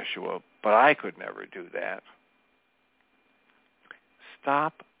with Yeshua, but I could never do that.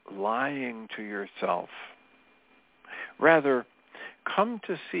 Stop lying to yourself. Rather, come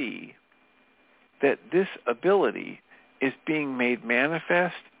to see that this ability is being made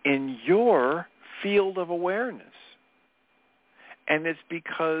manifest in your field of awareness. And it's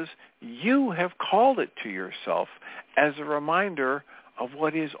because you have called it to yourself as a reminder of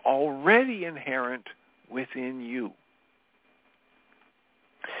what is already inherent within you.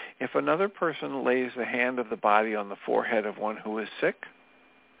 If another person lays the hand of the body on the forehead of one who is sick,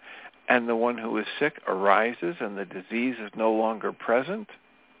 and the one who is sick arises and the disease is no longer present,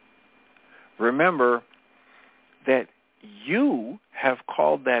 remember that you have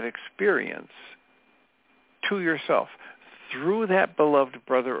called that experience to yourself through that beloved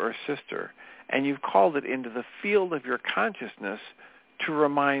brother or sister, and you've called it into the field of your consciousness to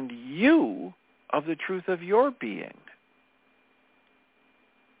remind you of the truth of your being.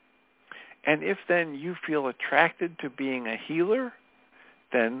 And if then you feel attracted to being a healer,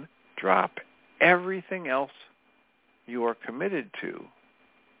 then drop everything else you are committed to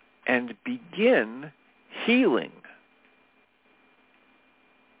and begin healing.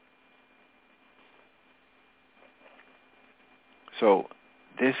 So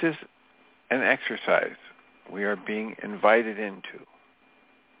this is an exercise we are being invited into.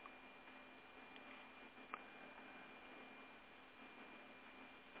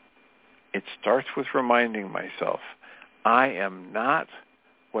 It starts with reminding myself, I am not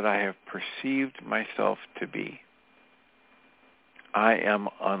what I have perceived myself to be. I am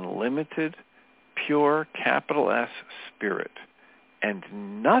unlimited, pure, capital S, spirit, and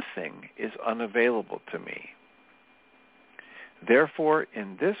nothing is unavailable to me. Therefore,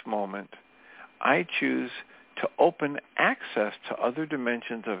 in this moment, I choose to open access to other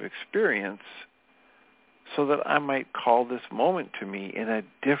dimensions of experience so that I might call this moment to me in a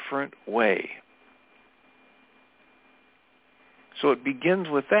different way. So it begins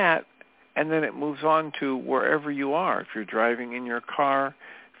with that, and then it moves on to wherever you are. If you're driving in your car,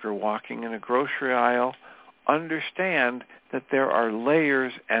 if you're walking in a grocery aisle, understand that there are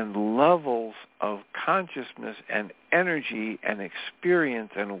layers and levels of consciousness and energy and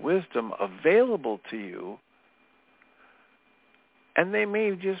experience and wisdom available to you, and they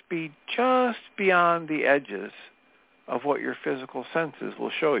may just be just beyond the edges of what your physical senses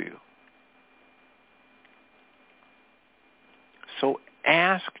will show you. So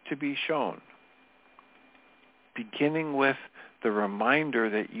ask to be shown, beginning with the reminder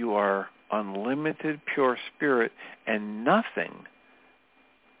that you are unlimited pure spirit and nothing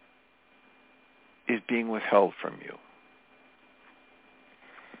is being withheld from you.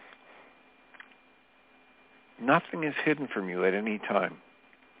 Nothing is hidden from you at any time.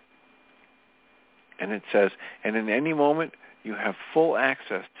 And it says, and in any moment you have full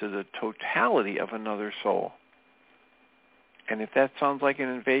access to the totality of another soul. And if that sounds like an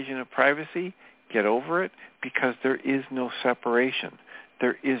invasion of privacy, get over it, because there is no separation.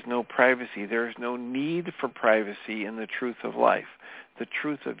 There is no privacy. There is no need for privacy in the truth of life. The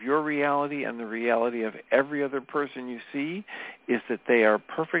truth of your reality and the reality of every other person you see is that they are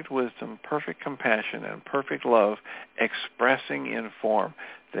perfect wisdom, perfect compassion, and perfect love expressing in form.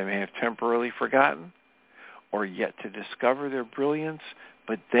 They may have temporarily forgotten or yet to discover their brilliance,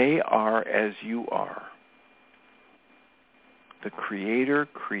 but they are as you are. The Creator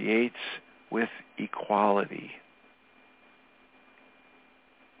creates with equality.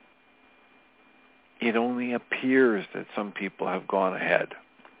 It only appears that some people have gone ahead.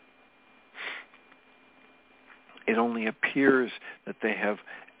 It only appears that they have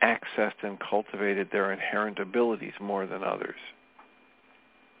accessed and cultivated their inherent abilities more than others.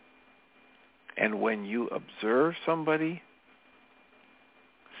 And when you observe somebody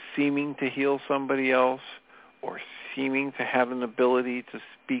seeming to heal somebody else or seeming to have an ability to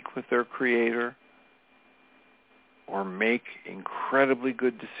speak with their Creator or make incredibly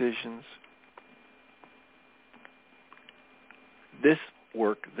good decisions, this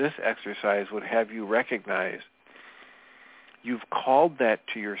work, this exercise would have you recognize you've called that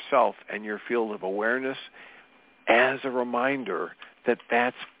to yourself and your field of awareness as a reminder that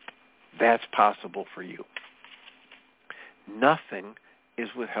that's possible for you. Nothing is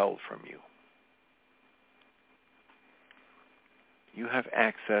withheld from you. You have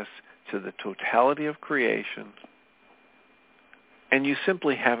access to the totality of creation, and you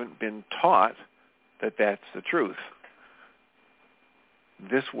simply haven't been taught that that's the truth.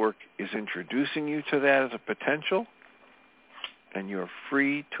 This work is introducing you to that as a potential, and you're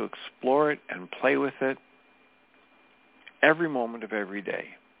free to explore it and play with it every moment of every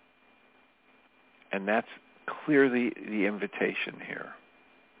day. And that's clearly the invitation here.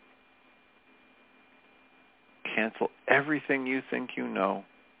 Cancel everything you think you know.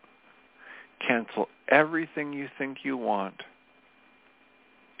 Cancel everything you think you want.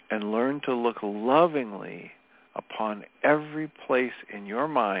 And learn to look lovingly upon every place in your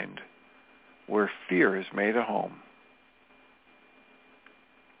mind where fear is made a home.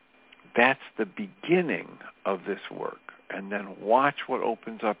 That's the beginning of this work. And then watch what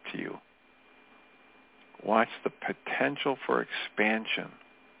opens up to you. Watch the potential for expansion.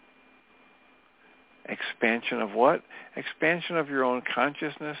 Expansion of what? Expansion of your own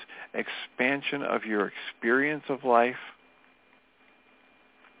consciousness, expansion of your experience of life,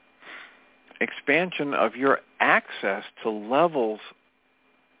 expansion of your access to levels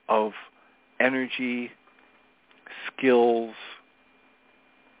of energy, skills,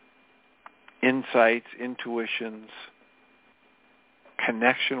 insights, intuitions,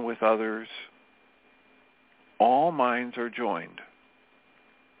 connection with others. All minds are joined.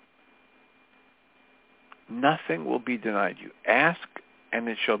 Nothing will be denied you. Ask, and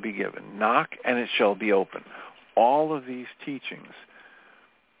it shall be given. Knock, and it shall be open. All of these teachings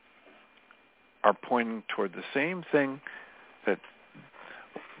are pointing toward the same thing that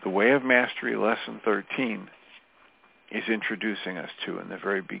the Way of Mastery, Lesson 13, is introducing us to in the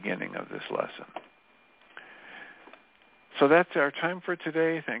very beginning of this lesson. So that's our time for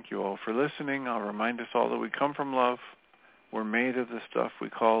today. Thank you all for listening. I'll remind us all that we come from love. We're made of the stuff we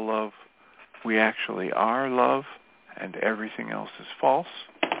call love. We actually are love, and everything else is false.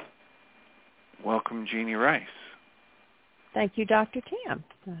 Welcome, Jeanie Ryce. Thank you, Dr. Tim.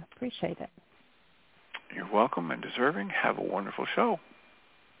 I appreciate it. You're welcome and deserving. Have a wonderful show.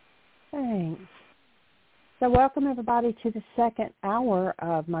 Thanks. So welcome, everybody, to the second hour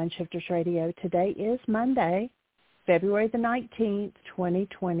of MindShifters Radio. Today is Monday, February the 19th,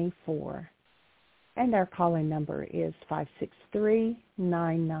 2024. And our call-in number is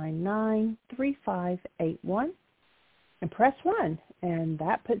 563-999-3581. And press 1, and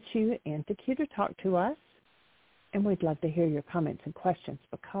that puts you into queue to talk to us. And we'd love to hear your comments and questions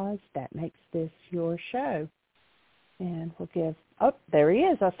because that makes this your show. And we'll give, oh, there he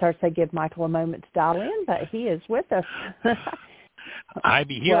is. I started to say give Michael a moment to dial in, but he is with us. I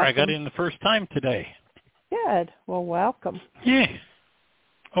be here. Welcome. I got in the first time today. Good. Well, welcome. Yeah.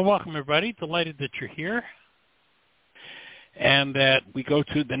 Well, welcome, everybody. Delighted that you're here and that we go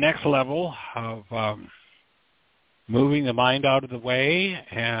to the next level of moving the mind out of the way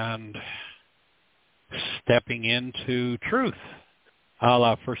and stepping into truth, a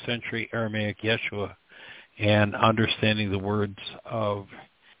la first century Aramaic Yeshua, and understanding the words of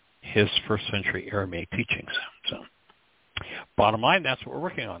his first century Aramaic teachings. So bottom line, that's what we're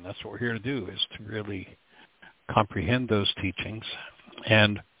working on. That's what we're here to do, is to really comprehend those teachings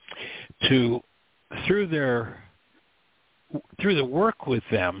and to, through the work with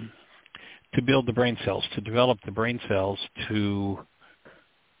them, to build the brain cells, to develop the brain cells to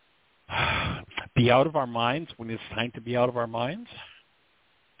be out of our minds when it's time to be out of our minds,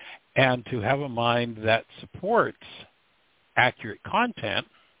 and to have a mind that supports accurate content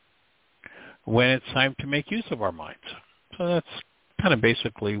when it's time to make use of our minds. So that's kind of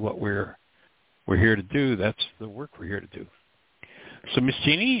basically what we're here to do. That's the work we're here to do. So, Miss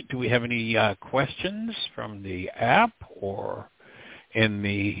Jeanie, do we have any questions from the app or in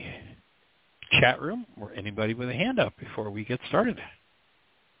the chat room, or anybody with a hand up before we get started?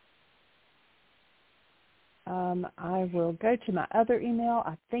 I will go to my other email.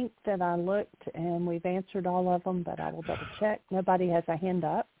 I think that I looked and we've answered all of them, but I will double check. Nobody has a hand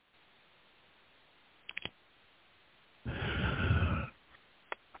up.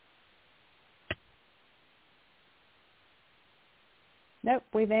 Nope,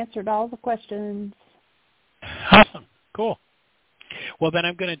 we've answered all the questions. Awesome. Cool. Well, then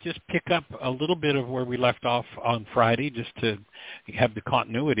I'm going to just pick up a little bit of where we left off on Friday, just to have the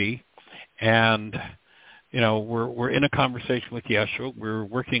continuity. And, you know, we're in a conversation with Yeshua. We're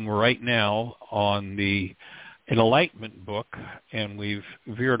working right now on the Enlightenment book, and we've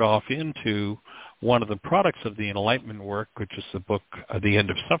veered off into one of the products of the Enlightenment work, which is the book, The End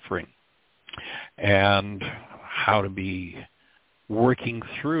of Suffering, and how to be working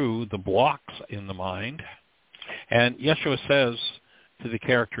through the blocks in the mind. And Yeshua says to the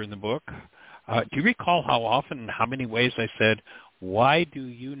character in the book, do you recall how often and how many ways I said, why do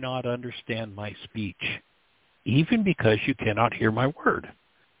you not understand my speech? Even because you cannot hear my word.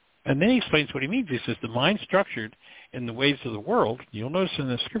 And then he explains what he means. He says the mind structured in the ways of the world, you'll notice in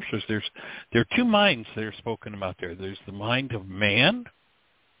the scriptures there are two minds that are spoken about there. There's the mind of man,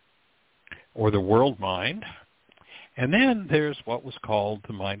 or the world mind, and then there's what was called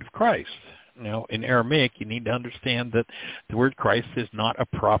the mind of Christ. Now, in Aramaic, you need to understand that the word Christ is not a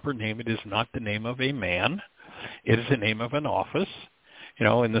proper name. It is not the name of a man. It is the name of an office. You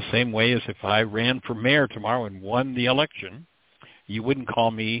know, in the same way as if I ran for mayor tomorrow and won the election, you wouldn't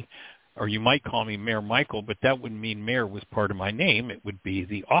call me, or you might call me Mayor Michael, but that wouldn't mean mayor was part of my name. It would be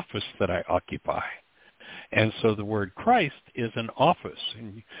the office that I occupy. And so the word Christ is an office.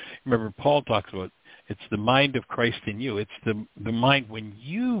 And remember, Paul talks about it's the mind of Christ in you. It's the mind when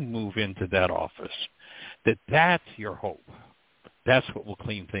you move into that office, that's your hope. That's what will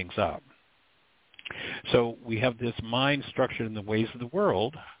clean things up. So we have this mind structured in the ways of the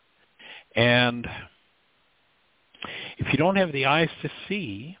world, and if you don't have the eyes to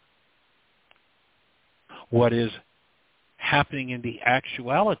see what is happening in the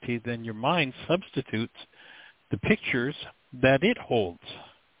actuality, then your mind substitutes the pictures that it holds.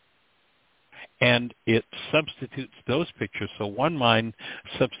 And it substitutes those pictures. So one mind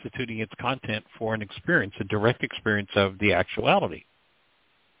substituting its content for an experience, a direct experience of the actuality.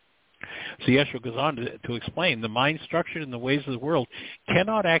 So Yeshua goes on to explain, the mind structured in the ways of the world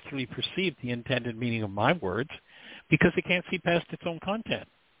cannot actually perceive the intended meaning of my words because it can't see past its own content.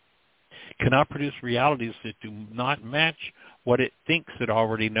 It cannot produce realities that do not match what it thinks it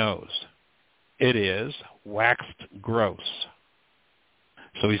already knows. It is waxed gross.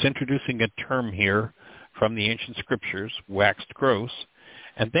 So he's introducing a term here from the ancient scriptures, waxed gross,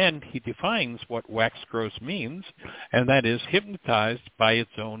 and then he defines what waxed gross means, and that is hypnotized by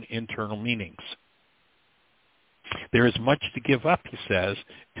its own internal meanings. There is much to give up, he says,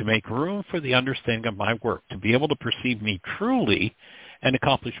 to make room for the understanding of my work, to be able to perceive me truly and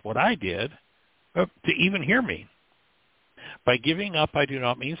accomplish what I did, to even hear me. By giving up, I do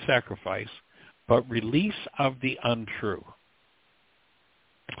not mean sacrifice, but release of the untrue.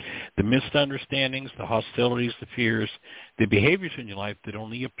 The misunderstandings, the hostilities, the fears, the behaviors in your life that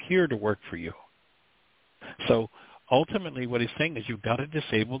only appear to work for you. So ultimately what he's saying is you've got to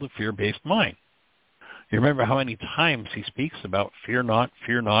disable the fear-based mind. You remember how many times he speaks about fear not,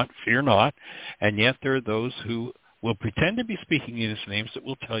 fear not, fear not, and yet there are those who will pretend to be speaking in his names that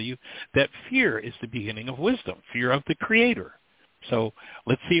will tell you that fear is the beginning of wisdom, fear of the Creator. So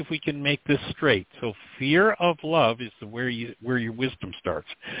let's see if we can make this straight. So fear of love is where your wisdom starts.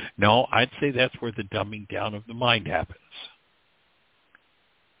 No, I'd say that's where the dumbing down of the mind happens.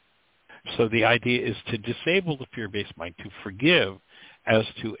 So the idea is to disable the fear-based mind, to forgive as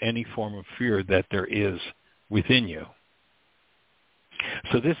to any form of fear that there is within you.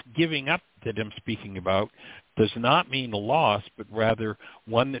 So this giving up that I'm speaking about does not mean a loss, but rather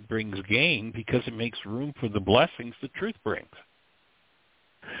one that brings gain because it makes room for the blessings the truth brings.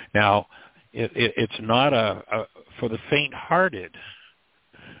 Now, it's not for the faint-hearted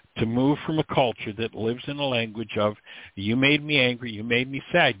to move from a culture that lives in a language of, you made me angry, you made me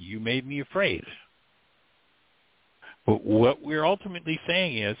sad, you made me afraid. But what we're ultimately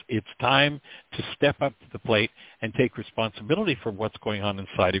saying is it's time to step up to the plate and take responsibility for what's going on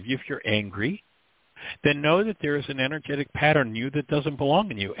inside of you. If you're angry, then know that there is an energetic pattern in you that doesn't belong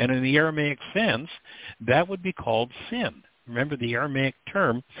in you. And in the Aramaic sense, that would be called sin. Remember, the Aramaic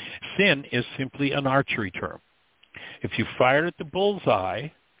term, sin, is simply an archery term. If you fired at the bullseye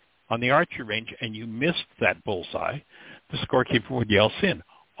on the archery range and you missed that bullseye, the scorekeeper would yell sin.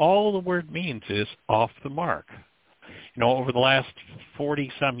 All the word means is off the mark. You know, over the last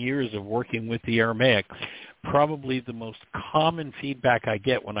 40-some years of working with the Aramaic, probably the most common feedback I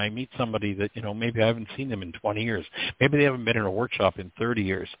get when I meet somebody that, you know, maybe I haven't seen them in 20 years, maybe they haven't been in a workshop in 30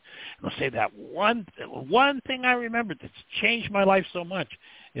 years, and they'll say that one thing I remember that's changed my life so much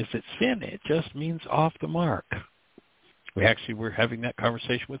is that sin, it just means off the mark. We actually were having that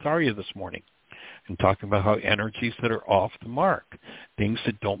conversation with Arya this morning and talking about how energies that are off the mark, things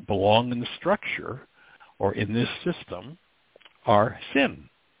that don't belong in the structure or in this system, are sin.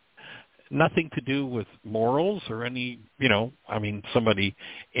 Nothing to do with morals or any, somebody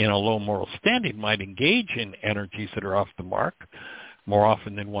in a low moral standing might engage in energies that are off the mark more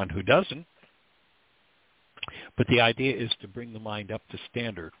often than one who doesn't. But the idea is to bring the mind up to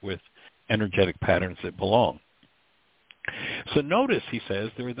standard with energetic patterns that belong. So notice, he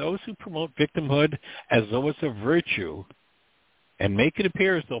says, there are those who promote victimhood as though it's a virtue and make it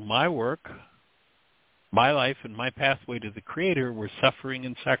appear as though my work, my life, and my pathway to the Creator were suffering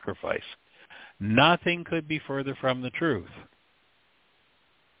and sacrifice. Nothing could be further from the truth.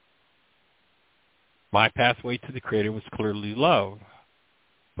 My pathway to the Creator was clearly love,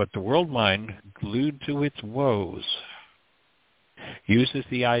 but the world mind, glued to its woes, uses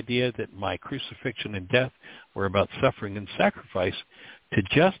the idea that my crucifixion and death were about suffering and sacrifice to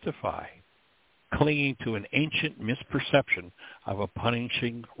justify clinging to an ancient misperception of a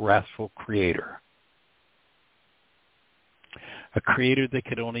punishing, wrathful Creator. A Creator that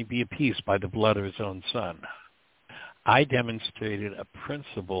could only be appeased by the blood of his own Son. I demonstrated a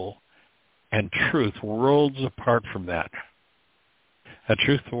principle and truth worlds apart from that. A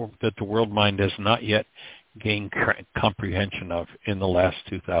truth that the world mind has not yet gained comprehension of in the last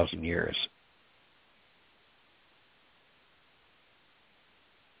 2,000 years.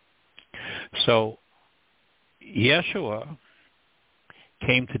 So Yeshua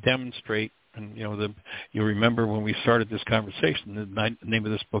came to demonstrate, and you remember when we started this conversation, the name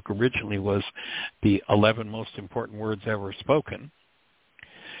of this book originally was The 11 Most Important Words Ever Spoken,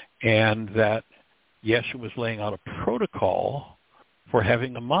 and that Yeshua was laying out a protocol for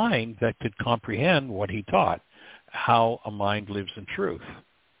having a mind that could comprehend what he taught, how a mind lives in truth.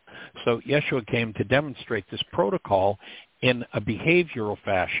 So Yeshua came to demonstrate this protocol in a behavioral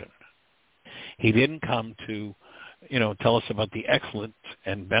fashion. He didn't come to tell us about the excellence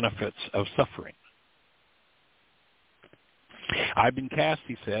and benefits of suffering. I've been cast,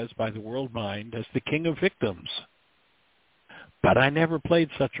 he says, by the world mind as the king of victims, but I never played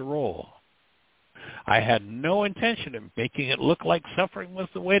such a role. I had no intention of making it look like suffering was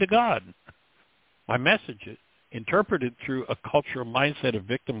the way to God. My message, interpreted through a cultural mindset of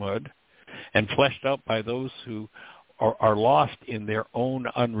victimhood and fleshed out by those who are lost in their own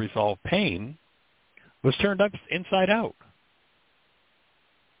unresolved pain, was turned up inside out.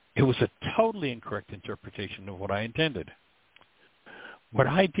 It was a totally incorrect interpretation of what I intended. What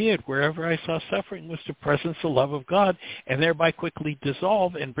I did wherever I saw suffering was to presence the love of God and thereby quickly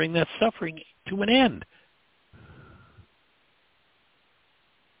dissolve and bring that suffering to an end.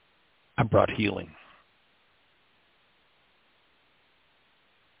 I brought healing.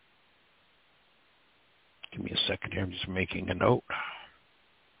 Give me a second here. I'm just making a note.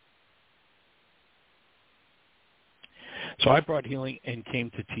 So I brought healing and came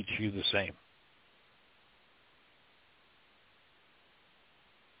to teach you the same.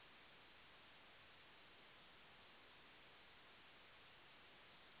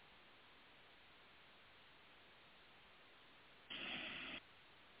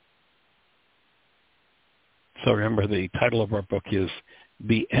 So remember, the title of our book is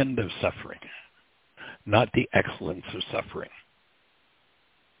The End of Suffering, not the excellence of suffering.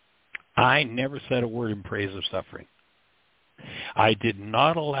 I never said a word in praise of suffering. I did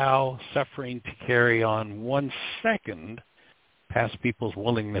not allow suffering to carry on 1 second past people's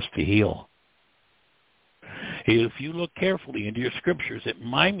willingness to heal. If you look carefully into your scriptures at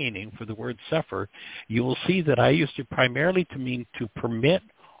my meaning for the word suffer, you will see that I used it primarily to mean to permit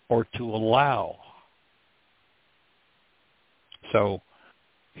or to allow. So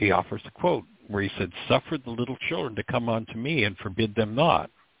he offers a quote where he said, "Suffer the little children to come unto me and forbid them not."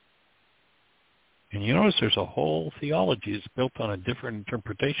 And you notice there's a whole theology that's built on a different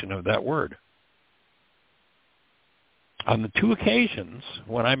interpretation of that word. On the 2 occasions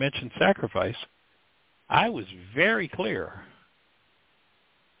when I mentioned sacrifice, I was very clear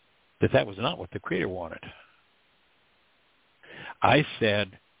that that was not what the Creator wanted. I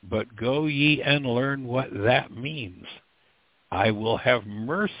said, "But go ye and learn what that means. I will have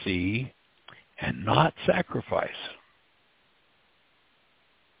mercy and not sacrifice."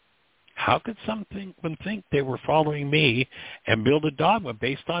 How could someone think they were following me and build a dogma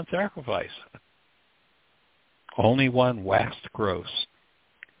based on sacrifice? Only one waxed gross,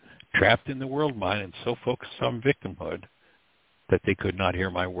 trapped in the world mind and so focused on victimhood that they could not hear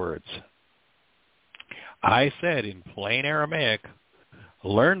my words. I said in plain Aramaic,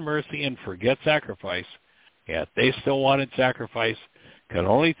 learn mercy and forget sacrifice, yet they still wanted sacrifice, could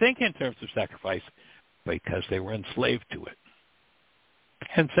only think in terms of sacrifice because they were enslaved to it.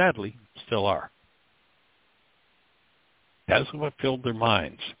 And sadly, still are. That's what filled their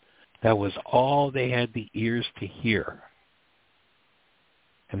minds. That was all they had the ears to hear.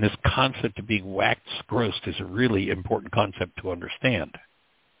 And this concept of being waxed gross is a really important concept to understand.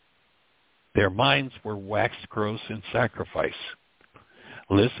 Their minds were waxed gross in sacrifice.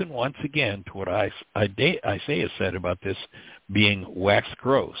 Listen once again to what Isaiah said about this being waxed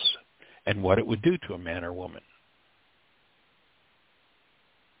gross and what it would do to a man or woman.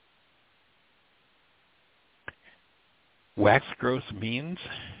 Waxed gross means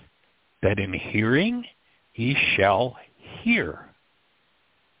that in hearing ye shall hear,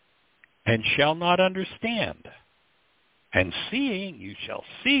 and shall not understand, and seeing you shall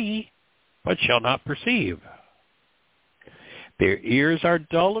see, but shall not perceive. Their ears are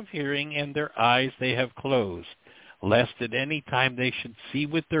dull of hearing, and their eyes they have closed, lest at any time they should see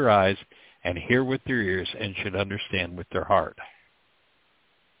with their eyes, and hear with their ears, and should understand with their heart.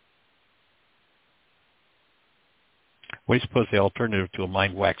 What do you suppose the alternative to a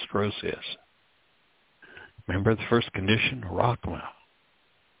mind waxed gross is? Remember the first condition, Rahma.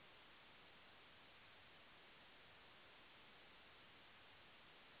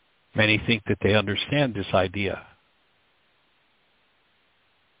 Many think that they understand this idea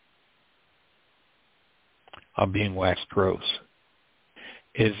of being waxed gross.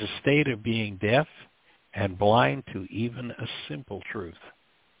 It is a state of being deaf and blind to even a simple truth,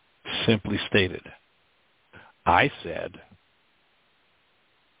 simply stated. I said,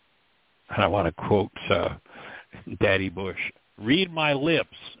 and I want to quote Daddy Bush, read my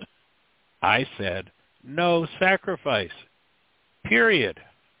lips. I said, no sacrifice, period.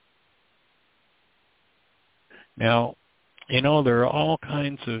 Now, you know, there are all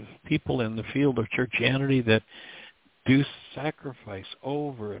kinds of people in the field of churchianity that do sacrifice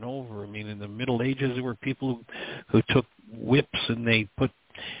over and over. I mean, in the Middle Ages, there were people who took whips and they put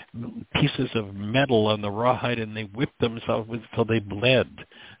pieces of metal on the rawhide and they whipped themselves until they bled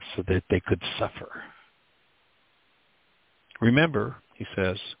so that they could suffer. Remember, he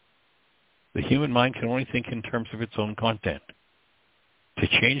says, the human mind can only think in terms of its own content. To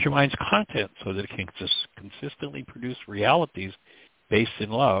change your mind's content so that it can just consistently produce realities based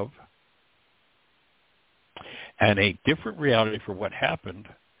in love and a different reality for what happened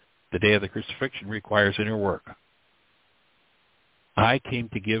the day of the crucifixion requires inner work. I came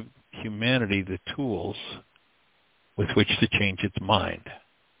to give humanity the tools with which to change its mind,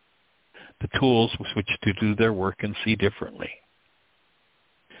 the tools with which to do their work and see differently.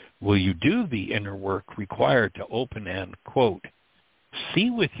 Will you do the inner work required to open and, quote, see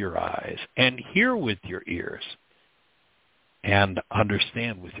with your eyes and hear with your ears and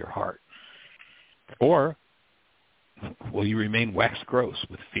understand with your heart? Or will you remain waxed gross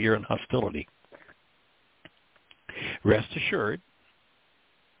with fear and hostility? Rest assured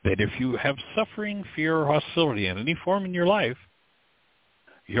that if you have suffering, fear, or hostility in any form in your life,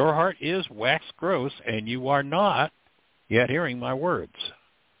 your heart is waxed gross and you are not yet hearing my words.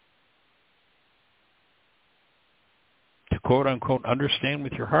 To quote-unquote understand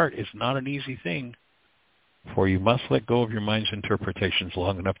with your heart is not an easy thing, for you must let go of your mind's interpretations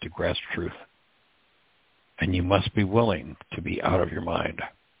long enough to grasp truth. and you must be willing to be out of your mind.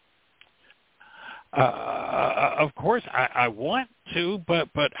 Of course, I want to,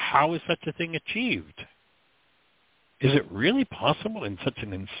 but how is such a thing achieved? Is it really possible in such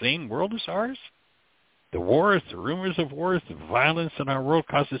an insane world as ours? The wars, the rumors of wars, the violence in our world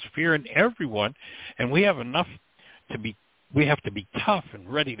causes fear in everyone, and we have to be tough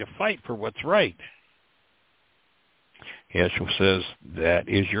and ready to fight for what's right. Yeshua says, that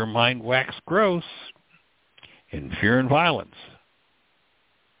is your mind wax gross in fear and violence.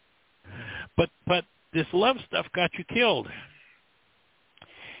 But this love stuff got you killed.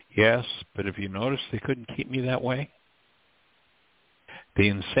 Yes, but if you notice, they couldn't keep me that way. The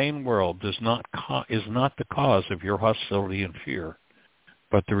insane world is not the cause of your hostility and fear,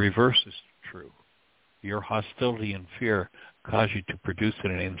 but the reverse is true. Your hostility and fear cause you to produce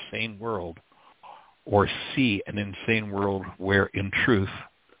an insane world, or see an insane world where, in truth,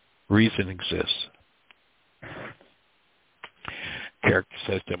 reason exists. Character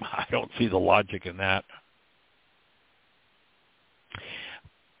says to him, I don't see the logic in that.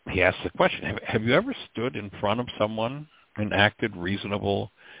 He asks the question, have you ever stood in front of someone and acted reasonable,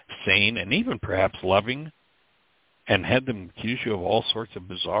 sane, and even perhaps loving, and had them accuse you of all sorts of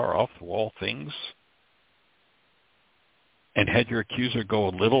bizarre, off-the-wall things? And had your accuser go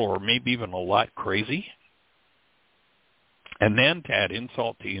a little or maybe even a lot crazy? And then to add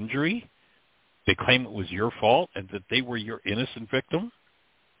insult to injury, they claim it was your fault and that they were your innocent victim?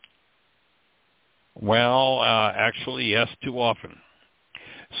 Well, actually, yes, too often.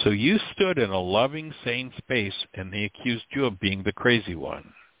 So you stood in a loving, sane space, and they accused you of being the crazy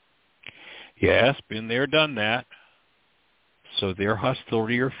one. Yes, been there, done that. So their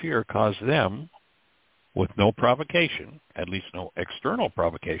hostility or fear caused them, with no provocation, at least no external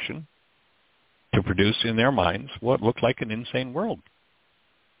provocation, to produce in their minds what looked like an insane world.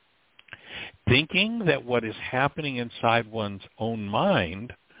 Thinking that what is happening inside one's own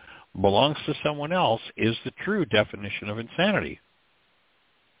mind belongs to someone else is the true definition of insanity.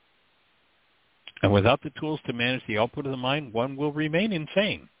 And without the tools to manage the output of the mind, one will remain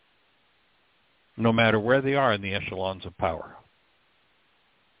insane, no matter where they are in the echelons of power.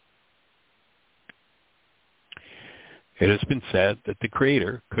 It has been said that the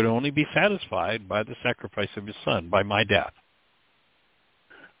Creator could only be satisfied by the sacrifice of his Son, by my death.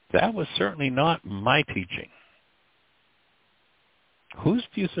 That was certainly not my teaching. Whose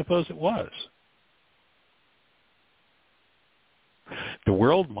do you suppose it was? The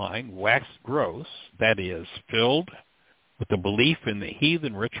world mind, waxed gross, that is, filled with the belief in the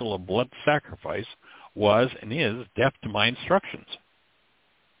heathen ritual of blood sacrifice, was and is deaf to my instructions.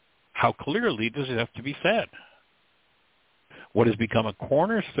 How clearly does it have to be said? What has become a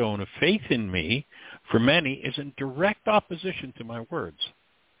cornerstone of faith in me for many is in direct opposition to my words.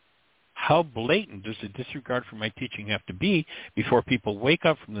 How blatant does the disregard for my teaching have to be before people wake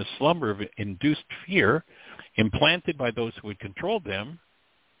up from the slumber of induced fear implanted by those who had controlled them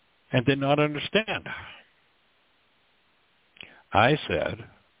and did not understand? I said,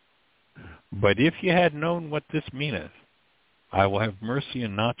 but if you had known what this meaneth, I will have mercy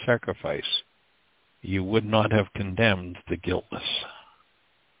and not sacrifice, you would not have condemned the guiltless.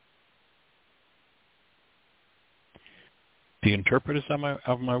 The interpreters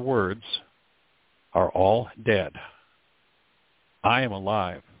of my words are all dead. I am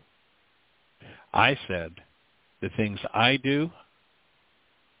alive. I said, the things I do,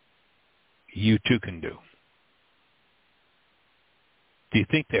 you too can do. Do you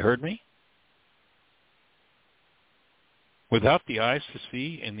think they heard me? Without the eyes to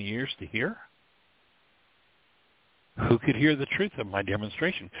see and the ears to hear? Who could hear the truth of my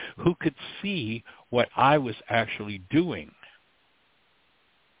demonstration? Who could see what I was actually doing?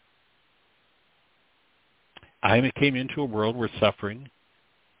 I came into a world where suffering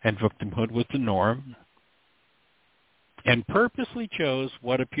and victimhood was the norm, and purposely chose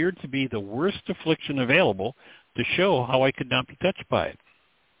what appeared to be the worst affliction available to show how I could not be touched by it.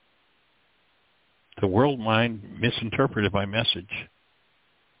 The world mind misinterpreted my message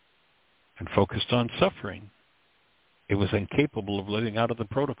and focused on suffering. It was incapable of living out of the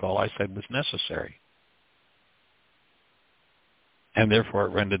protocol I said was necessary, and therefore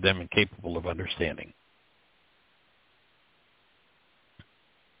it rendered them incapable of understanding.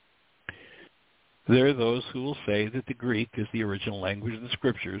 There are those who will say that the Greek is the original language of the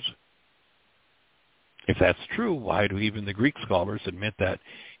Scriptures. If that's true, why do even the Greek scholars admit that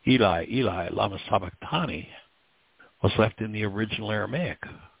Eli, Eli, lama sabachthani was left in the original Aramaic?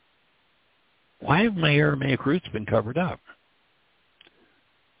 Why have my Aramaic roots been covered up?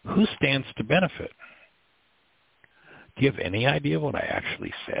 Who stands to benefit? Do you have any idea what I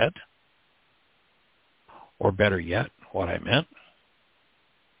actually said? Or better yet, what I meant.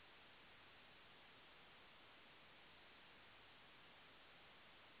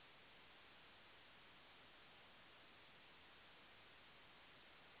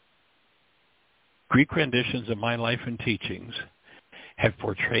 Greek renditions of my life and teachings have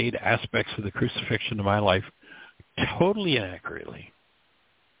portrayed aspects of the crucifixion of my life totally inaccurately.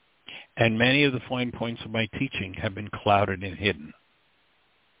 And many of the fine points of my teaching have been clouded and hidden.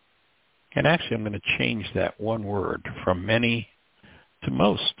 And actually, I'm going to change that one word from many to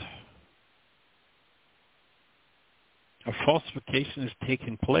most. A falsification has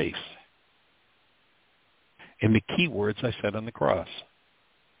taken place in the key words I said on the cross.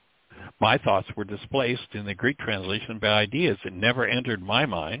 My thoughts were displaced in the Greek translation by ideas that never entered my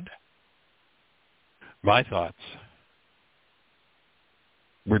mind. My thoughts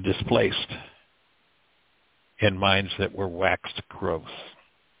were displaced in minds that were waxed gross.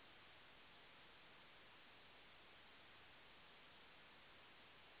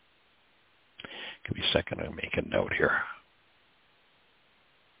 Give me a second, I'll make a note here.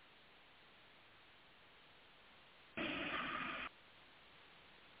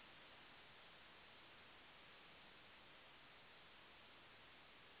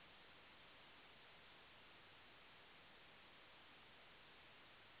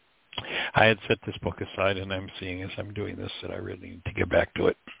 I had set this book aside, and I'm seeing as I'm doing this that I really need to get back to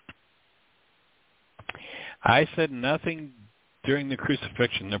it. I said nothing during the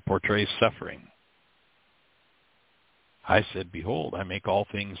crucifixion that portrays suffering. I said, behold, I make all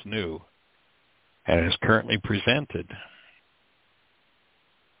things new, and it is currently presented.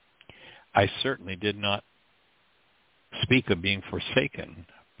 I certainly did not speak of being forsaken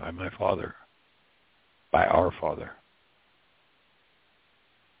by my Father, by our Father.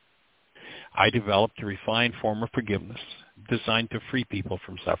 I developed a refined form of forgiveness designed to free people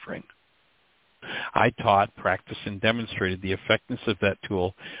from suffering. I taught, practiced, and demonstrated the effectiveness of that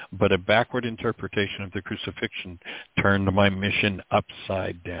tool, but a backward interpretation of the crucifixion turned my mission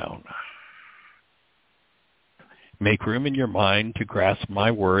upside down. Make room in your mind to grasp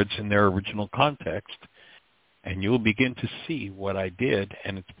my words in their original context, and you will begin to see what I did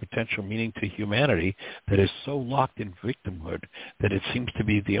and its potential meaning to humanity that is so locked in victimhood that it seems to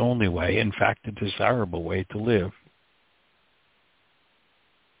be the only way, in fact, a desirable way to live.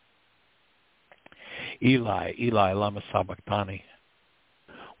 Eli, Eli, lama sabachthani,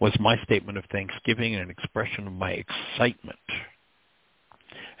 was my statement of thanksgiving and an expression of my excitement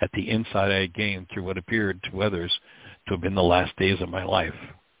at the insight I had gained through what appeared to others to have been the last days of my life.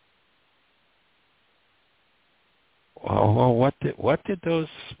 Well, what did those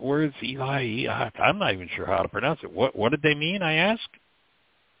words, Eli, I'm not even sure how to pronounce it. What did they mean, I asked?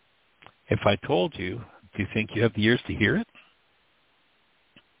 If I told you, do you think you have the ears to hear it?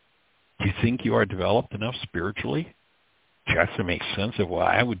 Do you think you are developed enough spiritually to actually make sense of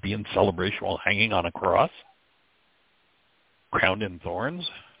why I would be in celebration while hanging on a cross, crowned in thorns?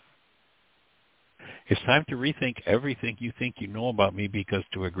 It's time to rethink everything you think you know about me, because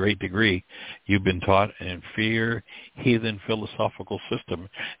to a great degree you've been taught an inferior, heathen philosophical system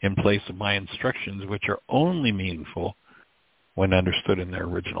in place of my instructions, which are only meaningful when understood in their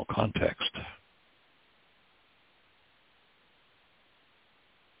original context.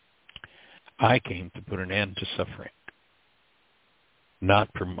 I came to put an end to suffering, not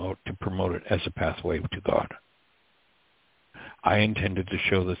to promote it as a pathway to God. I intended to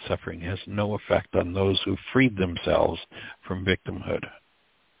show that suffering has no effect on those who freed themselves from victimhood.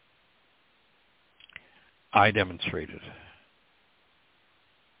 I demonstrated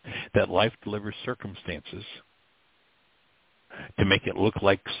that life delivers circumstances to make it look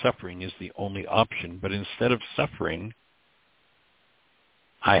like suffering is the only option, but instead of suffering,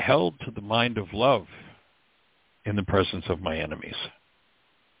 I held to the mind of love in the presence of my enemies.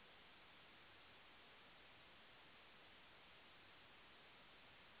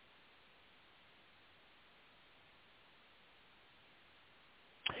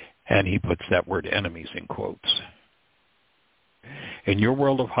 And he puts that word enemies in quotes. In your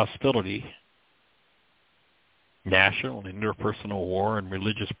world of hostility, national and interpersonal war, and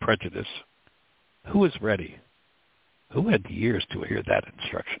religious prejudice, who is ready? Who had the ears to hear that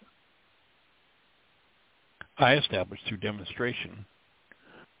instruction? I established through demonstration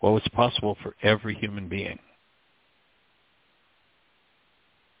what was possible for every human being.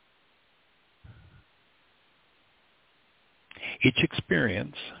 Each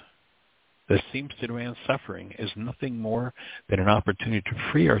experience that seems to demand suffering is nothing more than an opportunity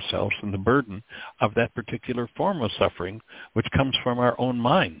to free ourselves from the burden of that particular form of suffering, which comes from our own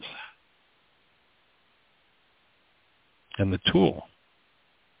minds. And the tool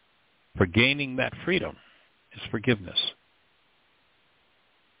for gaining that freedom is forgiveness.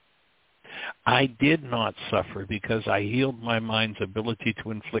 I did not suffer because I healed my mind's ability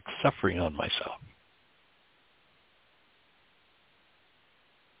to inflict suffering on myself.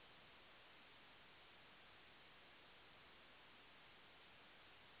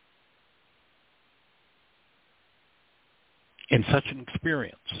 In such an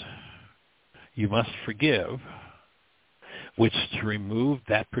experience, you must forgive, which is to remove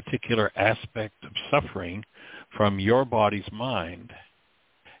that particular aspect of suffering from your body's mind,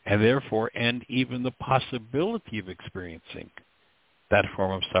 and therefore end even the possibility of experiencing that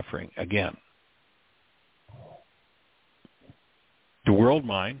form of suffering again. The world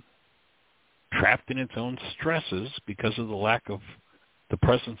mind, trapped in its own stresses because of the lack of the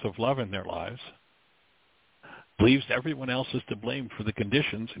presence of love in their lives, believes everyone else is to blame for the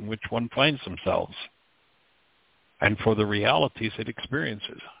conditions in which one finds themselves and for the realities it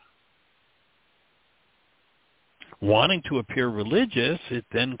experiences. Wanting to appear religious, it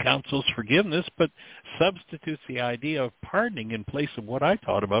then counsels forgiveness, but substitutes the idea of pardoning in place of what I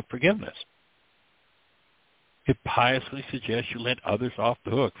taught about forgiveness. It piously suggests you let others off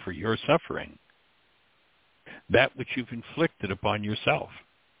the hook for your suffering, that which you've inflicted upon yourself.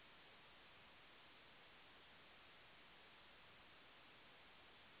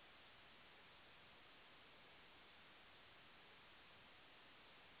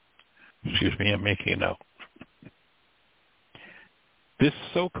 Excuse me, I'm making a note. This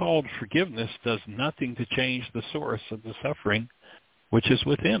so-called forgiveness does nothing to change the source of the suffering, which is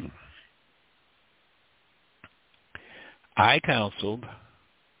within. I counseled,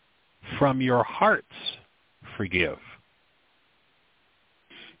 from your hearts, forgive.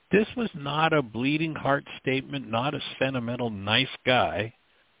 This was not a bleeding heart statement, not a sentimental nice guy,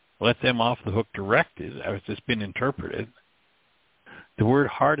 let them off the hook directed, as it's been interpreted. The word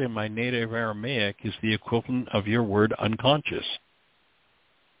heart in my native Aramaic is the equivalent of your word unconscious.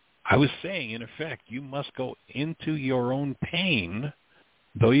 I was saying, in effect, you must go into your own pain,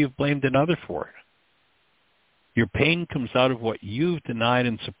 though you've blamed another for it. Your pain comes out of what you've denied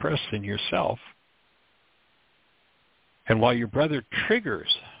and suppressed in yourself. And while your brother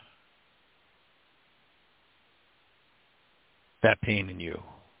triggers that pain in you,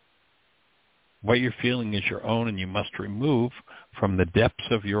 what you're feeling is your own, and you must remove from the depths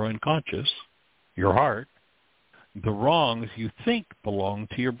of your unconscious, your heart, the wrongs you think belong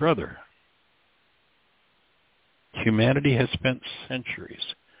to your brother. Humanity has spent centuries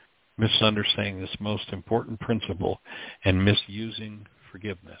misunderstanding this most important principle and misusing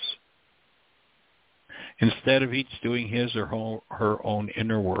forgiveness. Instead of each doing his or her own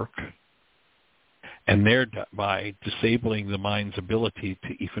inner work, and thereby disabling the mind's ability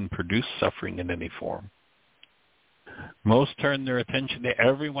to even produce suffering in any form, most turn their attention to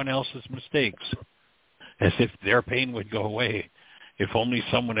everyone else's mistakes, as if their pain would go away if only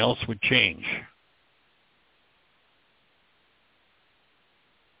someone else would change.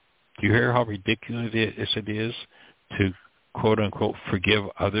 Do you hear how ridiculous it is to, quote-unquote, forgive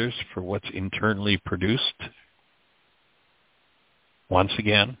others for what's internally produced? Once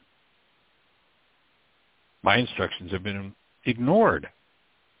again, my instructions have been ignored.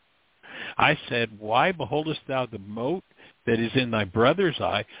 I said, why beholdest thou the mote that is in thy brother's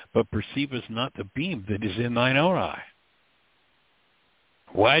eye, but perceivest not the beam that is in thine own eye?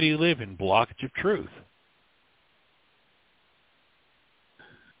 Why do you live in blockage of truth?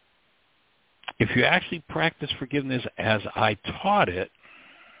 If you actually practice forgiveness as I taught it,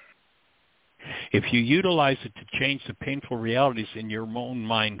 if you utilize it to change the painful realities in your own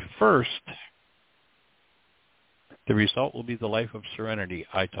mind first, the result will be the life of serenity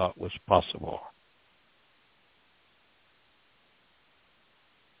I taught was possible.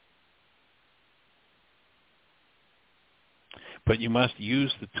 But you must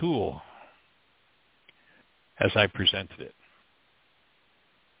use the tool as I presented it.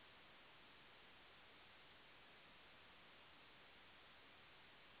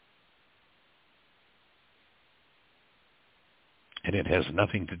 And it has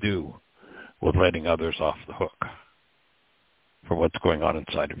nothing to do with letting others off the hook for what's going on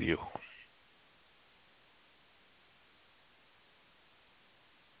inside of you.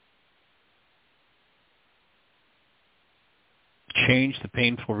 Change the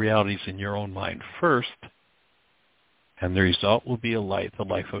painful realities in your own mind first, and the result will be the life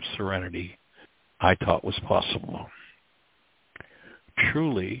of serenity I taught was possible.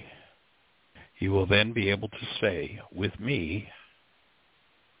 Truly, you will then be able to say with me,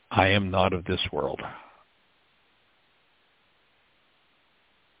 I am not of this world.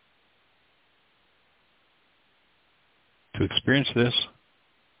 To experience this,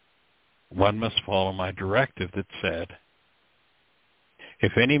 one must follow my directive that said,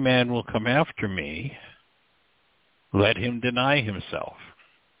 if any man will come after me, let him deny himself.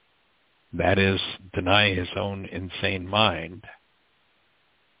 That is, deny his own insane mind.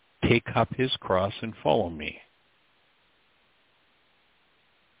 Take up his cross and follow me.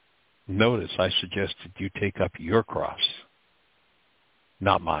 Notice I suggested you take up your cross,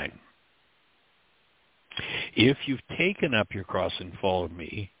 not mine. If you've taken up your cross and followed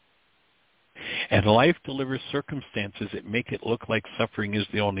me, and life delivers circumstances that make it look like suffering is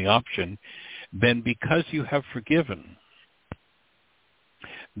the only option, then because you have forgiven,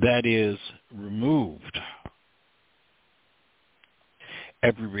 that is, removed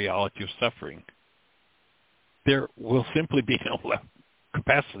every reality of suffering, there will simply be no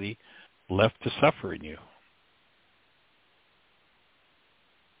capacity left to suffer in you.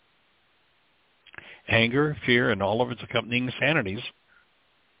 Anger, fear, and all of its accompanying insanities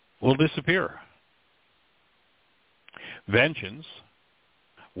will disappear. Vengeance,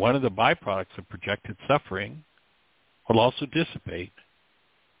 one of the byproducts of projected suffering, will also dissipate.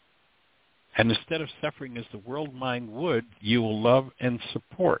 And instead of suffering as the world mind would, you will love and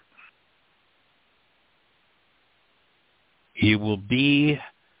support. You will be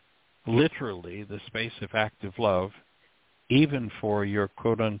literally the space of active love, even for your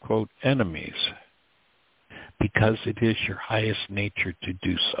quote-unquote enemies, because it is your highest nature to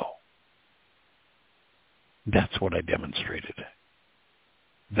do so. That's what I demonstrated.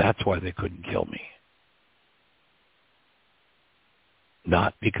 That's why they couldn't kill me.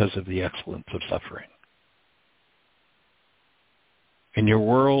 Not because of the excellence of suffering. In your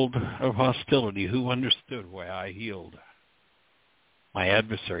world of hostility, who understood why I healed my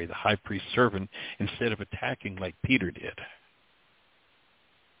adversary, the high priest's servant, instead of attacking like Peter did?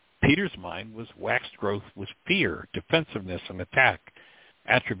 Peter's mind was waxed growth with fear, defensiveness, and attack,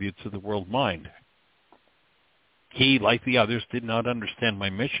 attributes of the world mind. He, like the others, did not understand my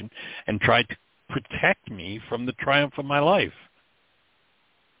mission and tried to protect me from the triumph of my life.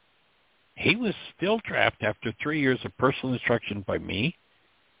 He was still trapped after 3 years of personal instruction by me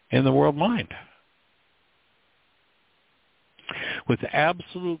in the world mind. With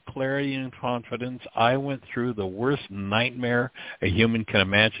absolute clarity and confidence, I went through the worst nightmare a human can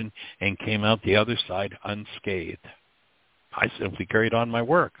imagine and came out the other side unscathed. I simply carried on my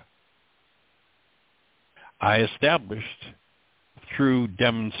work. I established through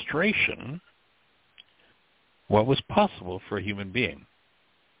demonstration what was possible for a human being.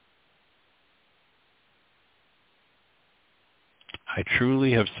 I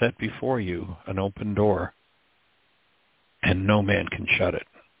truly have set before you an open door, and no man can shut it.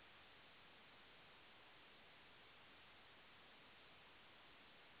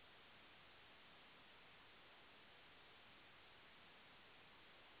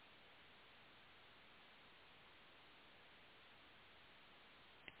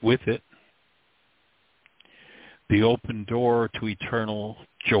 With it, the open door to eternal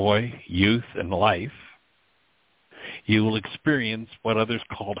joy, youth, and life, you will experience what others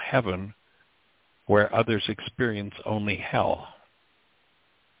called heaven, where others experience only hell.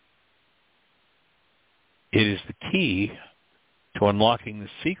 It is the key to unlocking the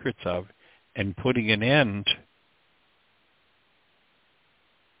secrets of and putting an end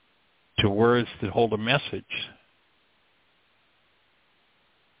to words that hold a message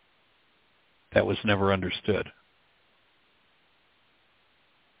that was never understood.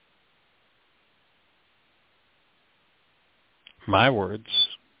 My words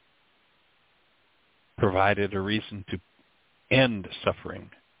provided a reason to end suffering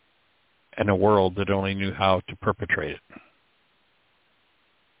in a world that only knew how to perpetrate it.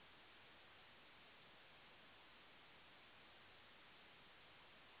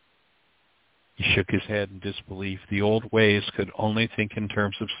 He shook his head in disbelief. The old ways could only think in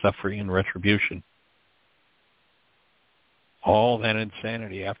terms of suffering and retribution. All that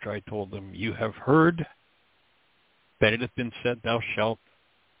insanity after I told them, you have heard that it hath been said, thou shalt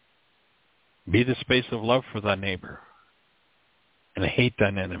be the space of love for thy neighbor, and hate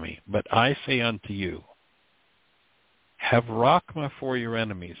thine enemy. But I say unto you, have Rachma for your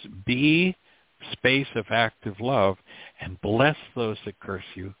enemies. Be space of active love, and bless those that curse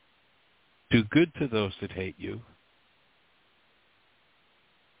you. Do good to those that hate you.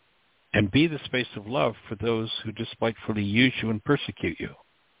 And be the space of love for those who despitefully use you and persecute you,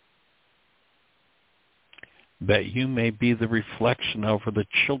 that you may be the reflection over the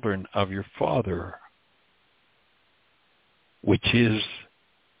children of your Father, which is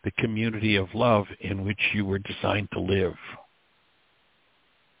the community of love in which you were designed to live.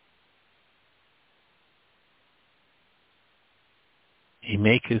 He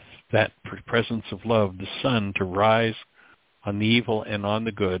maketh that presence of love, the sun, to rise on the evil and on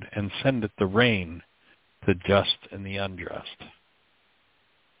the good, and sendeth the rain to the just and the unjust.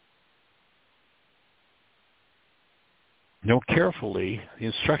 Note carefully the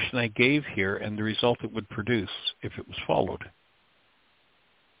instruction I gave here and the result it would produce if it was followed.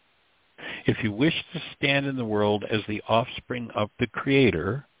 If you wish to stand in the world as the offspring of the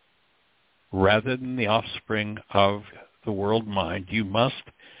Creator, rather than the offspring of the world mind, you must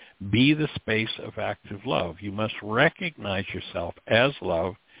be the space of active love. You must recognize yourself as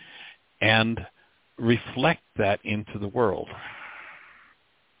love and reflect that into the world.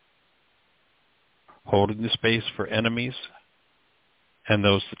 Holding the space for enemies and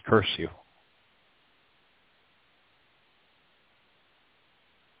those that curse you.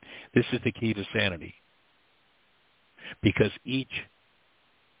 This is the key to sanity, because each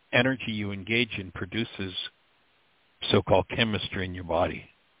energy you engage in produces so-called chemistry in your body.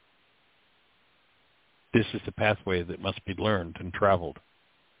 This is the pathway that must be learned and traveled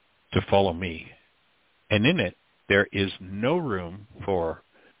to follow me. And in it, there is no room for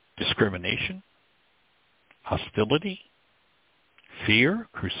discrimination, hostility, fear,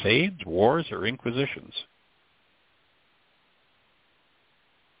 crusades, wars, or inquisitions.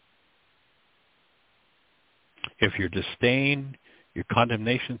 If your disdain, your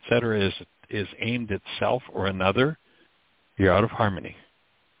condemnation, etc., is aimed at self or another, you're out of harmony.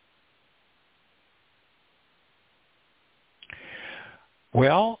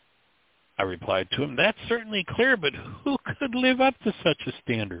 Well, I replied to him, that's certainly clear, but who could live up to such a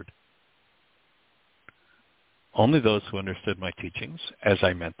standard? Only those who understood my teachings as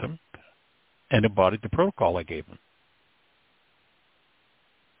I meant them and embodied the protocol I gave them.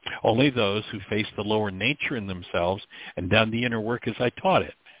 Only those who faced the lower nature in themselves and done the inner work as I taught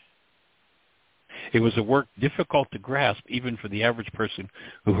it. It was a work difficult to grasp even for the average person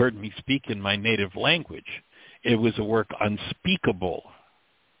who heard me speak in my native language. It was a work unspeakable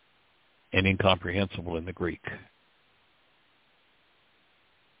and incomprehensible in the Greek.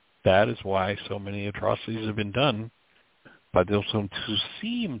 That is why so many atrocities have been done by those who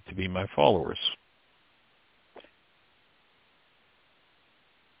seem to be my followers.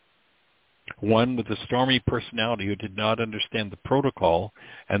 One with a stormy personality who did not understand the protocol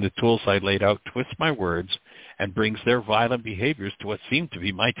and the tools I laid out twists my words and brings their violent behaviors to what seemed to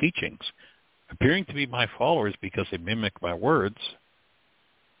be my teachings, appearing to be my followers because they mimic my words.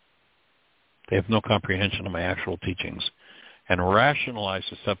 They have no comprehension of my actual teachings and rationalize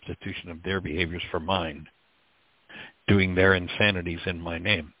the substitution of their behaviors for mine, doing their insanities in my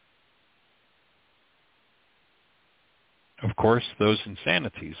name. Of course, those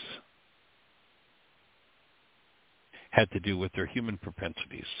insanities had to do with their human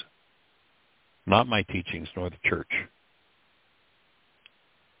propensities, not my teachings nor the church.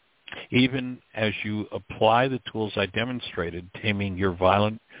 Even as you apply the tools I demonstrated, taming your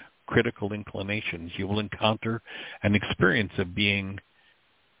violent, critical inclinations, you will encounter an experience of being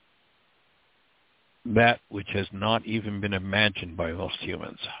that which has not even been imagined by most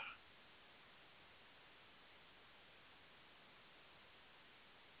humans.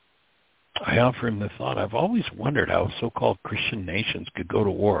 I offer him the thought, I've always wondered how so-called Christian nations could go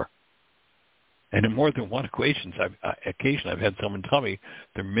to war. And in more than one occasion, I've had someone tell me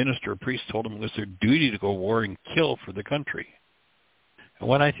their minister or priest told them it was their duty to go to war and kill for the country. And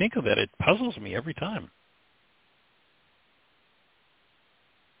when I think of that, it puzzles me every time.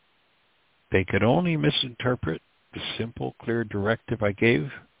 They could only misinterpret the simple, clear directive I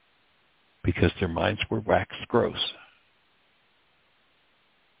gave because their minds were waxed gross.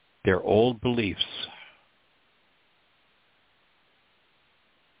 Their old beliefs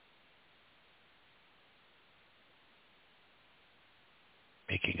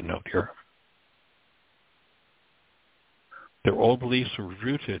making a note here. Their old beliefs were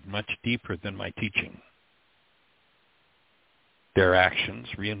rooted much deeper than my teaching. Their actions,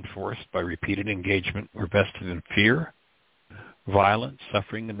 reinforced by repeated engagement, were vested in fear, violence,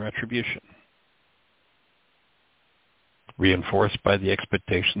 suffering, and retribution. Reinforced by the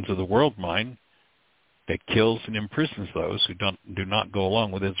expectations of the world mind that kills and imprisons those who do not go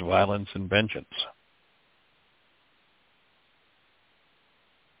along with its violence and vengeance.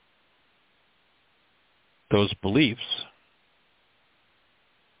 Those beliefs,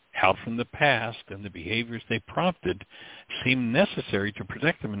 held from the past and the behaviors they prompted, seem necessary to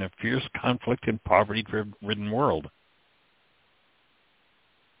protect them in a fierce conflict and poverty-ridden world.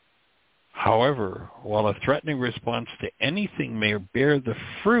 However, while a threatening response to anything may bear the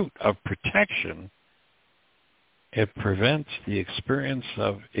fruit of protection, it prevents the experience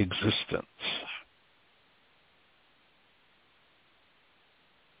of existence.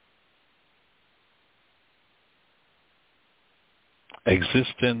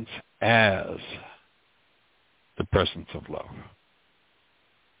 existence as the presence of love.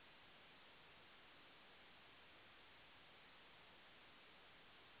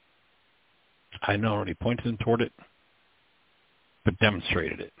 I not only pointed them toward it, but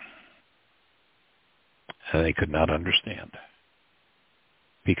demonstrated it. And they could not understand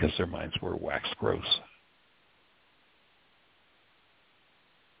because their minds were wax gross.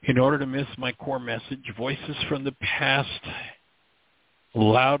 In order to miss my core message, voices from the past,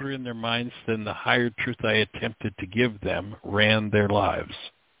 louder in their minds than the higher truth I attempted to give them, ran their lives.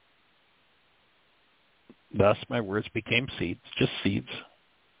 Thus, my words became seeds, just seeds.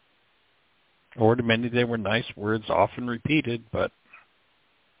 Or to many, they were nice words, often repeated, but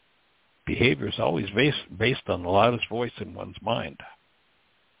behavior is always based on the loudest voice in one's mind.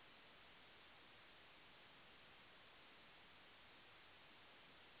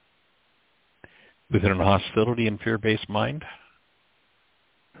 Within a hostility and fear-based mind,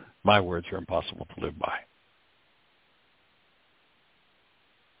 my words are impossible to live by.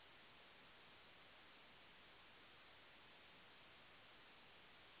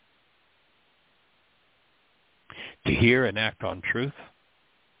 To hear and act on truth,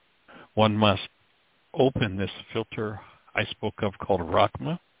 one must open this filter I spoke of called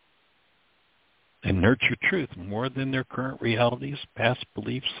Rakma and nurture truth more than their current realities, past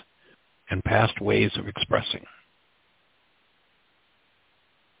beliefs, and past ways of expressing.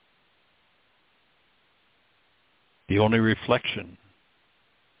 The only reflection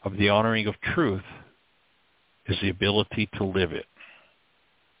of the honoring of truth is the ability to live it.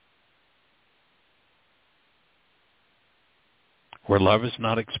 Where love is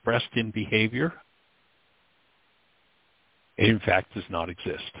not expressed in behavior, it in fact does not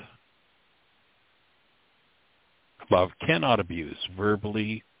exist. Love cannot abuse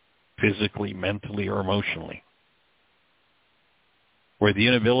verbally, physically, mentally, or emotionally. Where the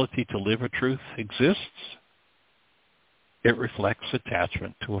inability to live a truth exists, it reflects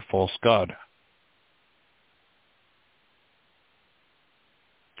attachment to a false god.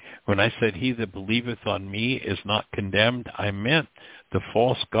 When I said, he that believeth on me is not condemned, I meant the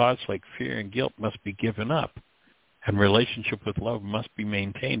false gods like fear and guilt must be given up, and relationship with love must be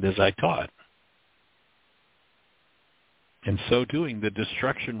maintained as I taught. In so doing, the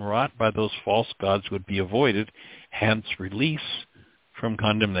destruction wrought by those false gods would be avoided, hence release from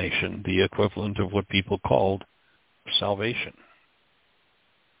condemnation, the equivalent of what people called salvation.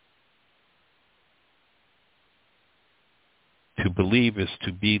 To believe is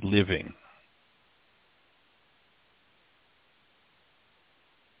to be living.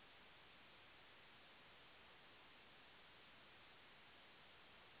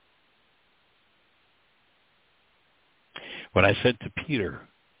 When I said to Peter,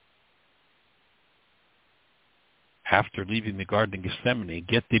 after leaving the Garden of Gethsemane,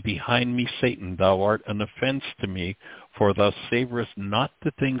 get thee behind me, Satan, thou art an offense to me, for thou savorest not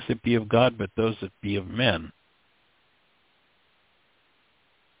the things that be of God, but those that be of men.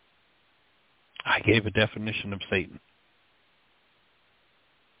 I gave a definition of Satan.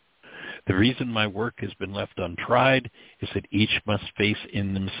 The reason my work has been left untried is that each must face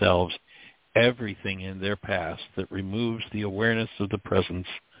in themselves everything in their past that removes the awareness of the presence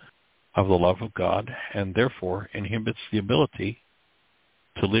of the love of God and therefore inhibits the ability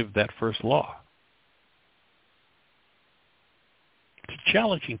to live that first law. It's a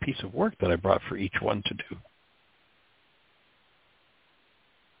challenging piece of work that I brought for each one to do.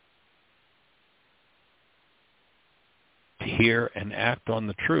 To hear and act on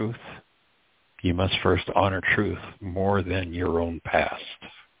the truth, you must first honor truth more than your own past.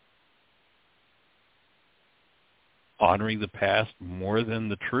 Honoring the past more than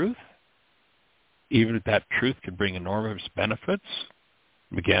the truth, even if that truth could bring enormous benefits,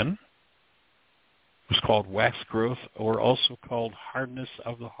 again, was called wax growth, or also called hardness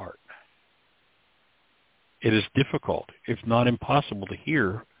of the heart. It is difficult, if not impossible, to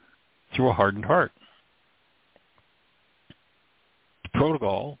hear through a hardened heart. The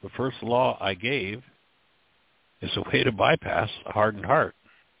protocol, the first law I gave, is a way to bypass a hardened heart.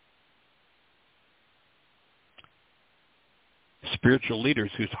 Spiritual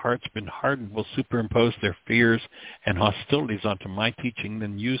leaders whose heart's been hardened will superimpose their fears and hostilities onto my teaching,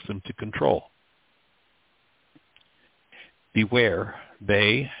 then use them to control. Beware,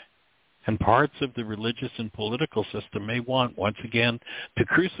 they and parts of the religious and political system may want once again to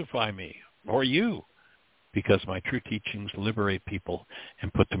crucify me or you, because my true teachings liberate people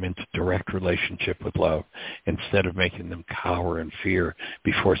and put them into direct relationship with love instead of making them cower in fear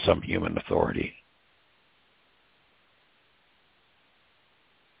before some human authority.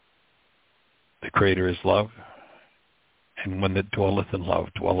 The Creator is love, And one that dwelleth in love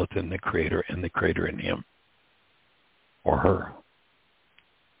dwelleth in the Creator, and the Creator in him or her.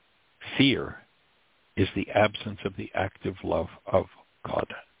 Fear is the absence of the active love of God.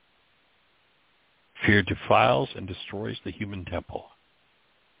 Fear defiles and destroys the human temple.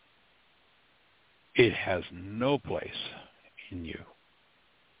 It has no place in you.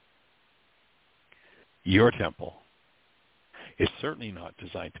 Your temple is certainly not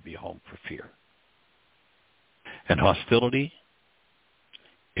designed to be a home for fear. And hostility,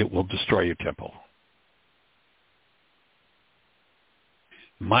 it will destroy your temple.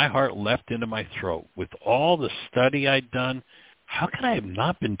 My heart leapt into my throat. With all the study I'd done, how could I have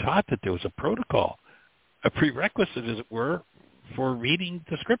not been taught that there was a protocol, a prerequisite, as it were, for reading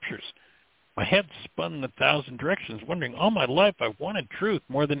the Scriptures? My head spun in 1,000 directions, wondering, all my life I've wanted truth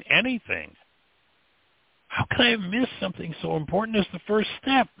more than anything. How could I have missed something so important as the first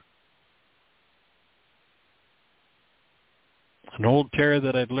step? An old terror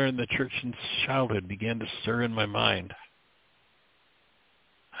that I'd learned in the church since childhood began to stir in my mind.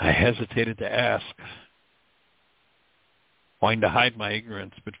 I hesitated to ask, wanting to hide my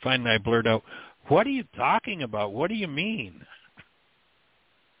ignorance, but finally I blurted out, "What are you talking about? What do you mean?"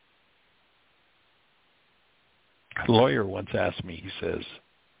 A lawyer once asked me, he says,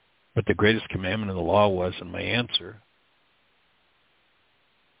 what the greatest commandment of the law was, and my answer,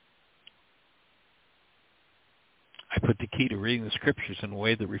 I put the key to reading the Scriptures in a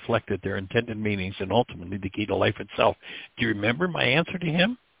way that reflected their intended meanings and ultimately the key to life itself. Do you remember my answer to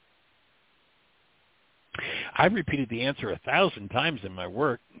him? I repeated the answer 1,000 times in my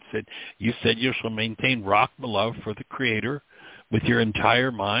work. You said you shall maintain rockma love for the Creator with your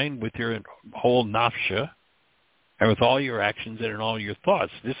entire mind, with your whole nafsha, and with all your actions and in all your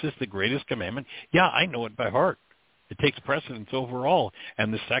thoughts. This is the greatest commandment. Yeah, I know it by heart. It takes precedence over all.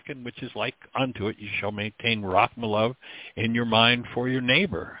 And the second, which is like unto it, you shall maintain rockma love in your mind for your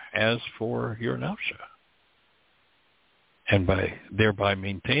neighbor as for your nafsha, and thereby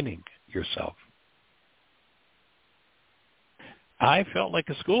maintaining yourself. I felt like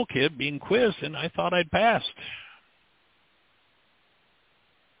a school kid being quizzed, and I thought I'd passed.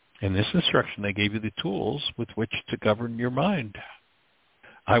 In this instruction, they gave you the tools with which to govern your mind.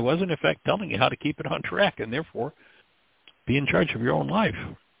 I was, in effect, telling you how to keep it on track and, therefore, be in charge of your own life.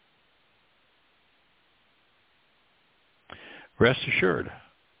 Rest assured,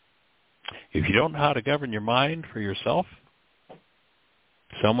 if you don't know how to govern your mind for yourself,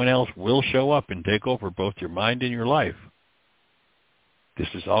 someone else will show up and take over both your mind and your life. This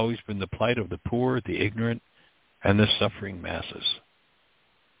has always been the plight of the poor, the ignorant, and the suffering masses.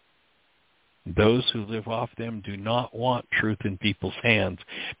 Those who live off them do not want truth in people's hands,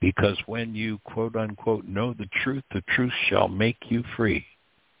 because when you, quote unquote, know the truth shall make you free.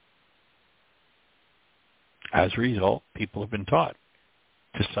 As a result, people have been taught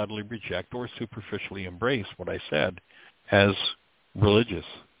to subtly reject or superficially embrace what I said as religious.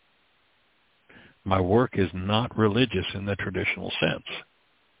 My work is not religious in the traditional sense.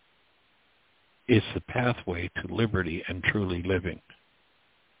 It's the pathway to liberty and truly living.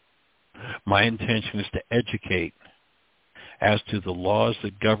 My intention is to educate as to the laws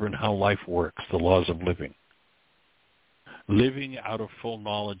that govern how life works, the laws of living. Living out of full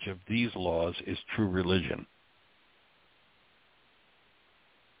knowledge of these laws is true religion.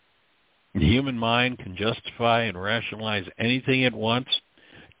 The human mind can justify and rationalize anything it wants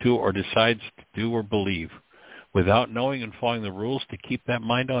to or decides to do or believe without knowing and following the rules to keep that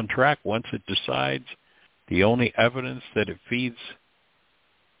mind on track. Once it decides, the only evidence that it feeds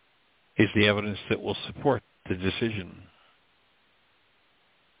is the evidence that will support the decision.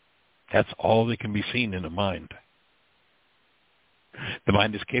 That's all that can be seen in the mind. The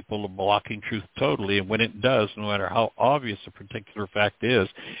mind is capable of blocking truth totally, and when it does, no matter how obvious a particular fact is,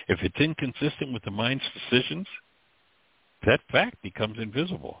 if it's inconsistent with the mind's decisions, that fact becomes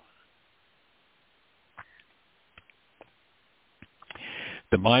invisible.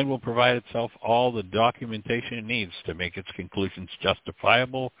 The mind will provide itself all the documentation it needs to make its conclusions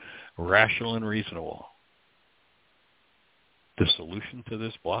justifiable, rational, and reasonable. The solution to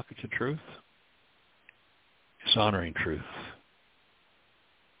this blockage of truth is honoring truth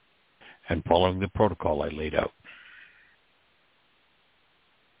and following the protocol I laid out.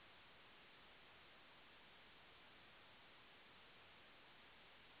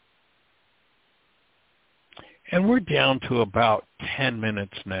 And we're down to about 10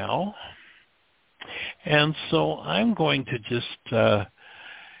 minutes now. And so I'm going to just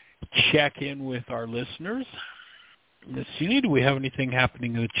check in with our listeners. Ms. Jeanie, do we have anything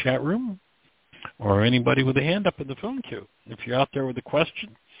happening in the chat room? Or anybody with a hand up in the phone queue? If you're out there with a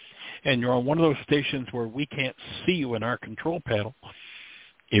question, and you're on one of those stations where we can't see you in our control panel,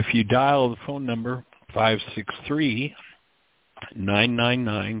 if you dial the phone number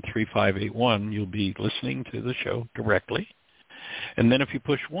 563-999-3581, you'll be listening to the show directly. And then if you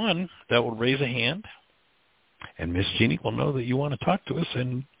push 1, that will raise a hand, and Miss Jeanie will know that you want to talk to us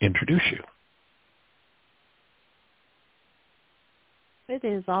and introduce you. It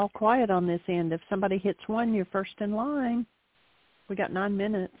is all quiet on this end. If somebody hits 1, you're first in line. We got 9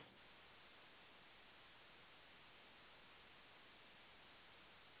 minutes.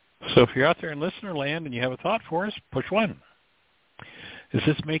 So if you're out there in listener land and you have a thought for us, push 1. Is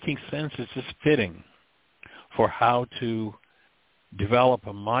this making sense? Is this fitting for how to develop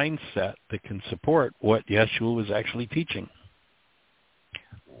a mindset that can support what Yeshua was actually teaching?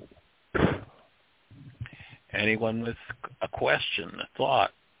 Anyone with a question, a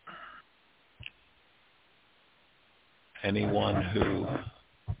thought? Anyone who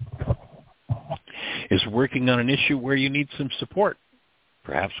is working on an issue where you need some support,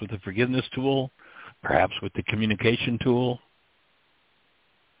 perhaps with the forgiveness tool, perhaps with the communication tool?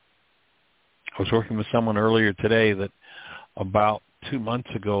 I was working with someone earlier today that about 2 months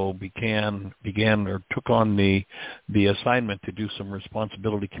ago began or took on the assignment to do some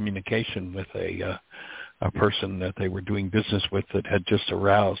responsibility communication with a person that they were doing business with that had just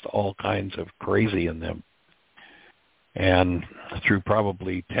aroused all kinds of crazy in them. And through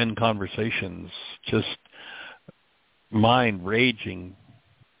probably 10 conversations, just mind raging,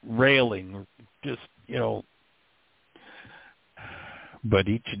 railing, just, but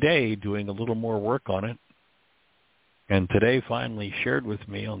each day doing a little more work on it. And today finally shared with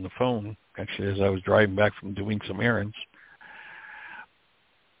me on the phone, actually as I was driving back from doing some errands,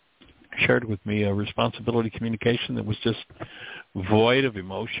 shared with me a responsibility communication that was just void of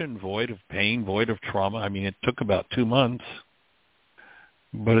emotion, void of pain, void of trauma. I mean, it took about 2 months,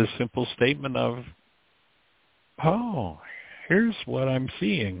 but a simple statement of, oh, here's what I'm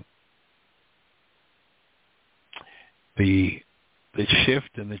seeing. The shift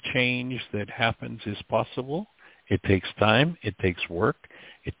and the change that happens is possible. It takes time. It takes work.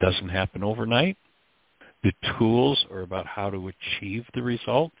 It doesn't happen overnight. The tools are about how to achieve the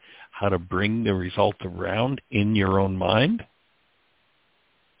result, how to bring the result around in your own mind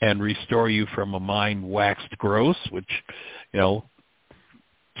and restore you from a mind waxed gross, which, doesn't,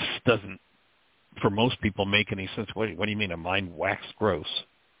 for most people, make any sense. What do you mean a mind waxed gross?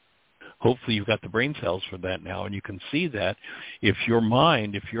 Hopefully you've got the brain cells for that now, and you can see that if your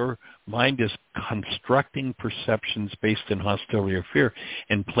mind is constructing perceptions based in hostility or fear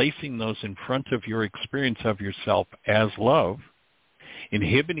and placing those in front of your experience of yourself as love,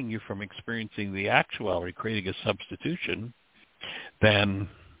 inhibiting you from experiencing the actuality, creating a substitution, then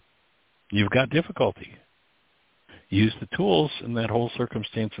you've got difficulty. Use the tools, and that whole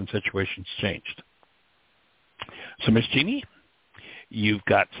circumstance and situation's changed. So, Miss Jeanie, you've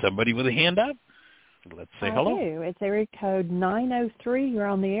got somebody with a hand up. Let's say hello. I do. It's area code 903. You're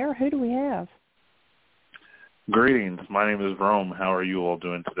on the air. Who do we have? Greetings. My name is Rome. How are you all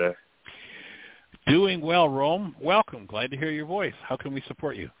doing today? Doing well, Rome. Welcome. Glad to hear your voice. How can we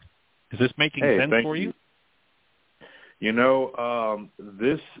support you? Is this making sense for you?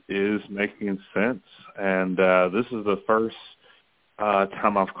 This is making sense, and this is the first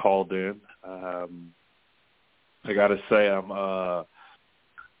time I've called in. I got to say I'm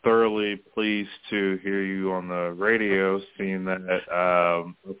thoroughly pleased to hear you on the radio, seeing that up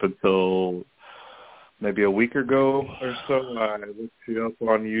until maybe a week ago or so, I looked you up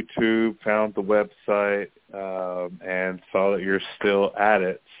on YouTube, found the website, and saw that you're still at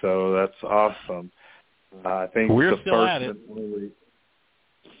it. So that's awesome. I think we're the still first at it.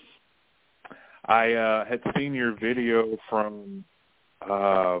 I had seen your video from,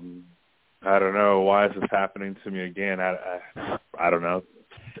 I don't know, why is this happening to me again? I don't know,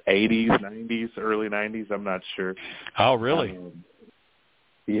 80s, 90s, early 90s, I'm not sure. Oh, really?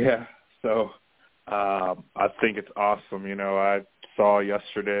 Yeah, so I think it's awesome. I saw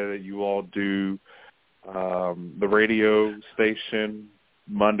yesterday that you all do the radio station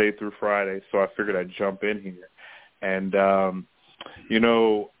Monday through Friday, so I figured I'd jump in here. And,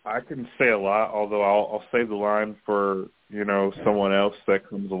 I can say a lot, although I'll save the line for, someone else that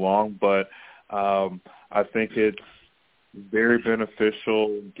comes along. But I think it's very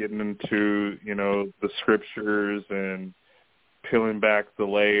beneficial getting into, the scriptures and peeling back the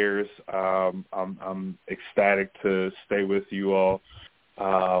layers. I'm ecstatic to stay with you all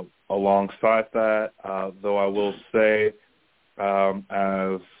alongside that, though I will say, as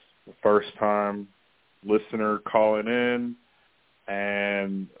a first-time listener calling in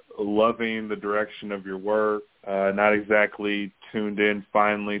and loving the direction of your work, not exactly tuned in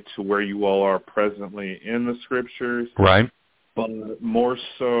finally to where you all are presently in the Scriptures. Right. But more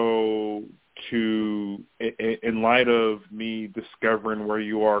so in light of me discovering where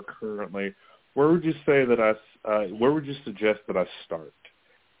you are currently, where would you suggest that I start?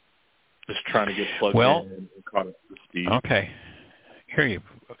 Just trying to get plugged in and caught up to speed. Okay. Hear you.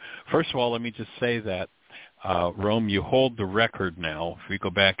 First of all, let me just say that, Rome, you hold the record now. If we go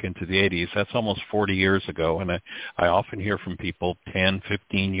back into the 80s, that's almost 40 years ago. And I often hear from people 10,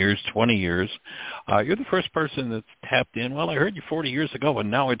 15 years, 20 years. You're the first person that's tapped in. Well, I heard you 40 years ago, and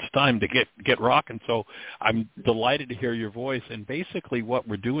now it's time to get rocking. So I'm delighted to hear your voice. And basically what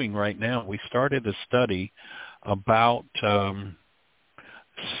we're doing right now, we started a study about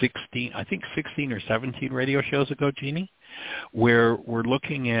 16 or 17 radio shows ago, Jeannie, where we're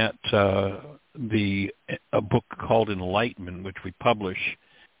looking at a book called Enlightenment, which we publish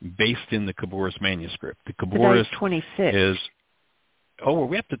based in the Khabouris manuscript. The Khabouris Today's 26. Are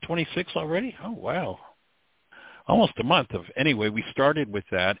we up to 26 already? Oh, wow. Almost a month of, anyway, we started with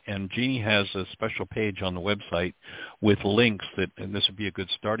that, and Jeannie has a special page on the website with links and this would be a good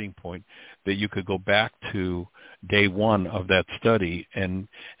starting point, that you could go back to day one of that study, and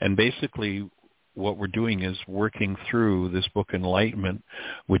basically what we're doing is working through this book Enlightenment,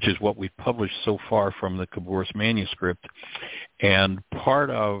 which is what we've published so far from the Khabouris manuscript. And part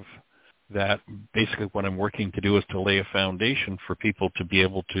of that, basically what I'm working to do is to lay a foundation for people to be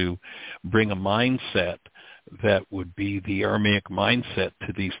able to bring a mindset that would be the Aramaic mindset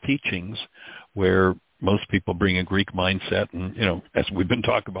to these teachings, where most people bring a Greek mindset, and, as we've been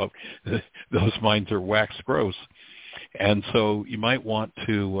talking about, those minds are wax gross. And so you might want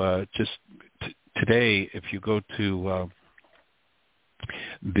to today, if you go to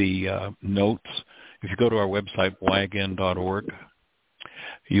the notes, if you go to our website, whyagain.org,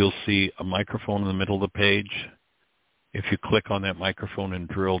 you'll see a microphone in the middle of the page. If you click on that microphone and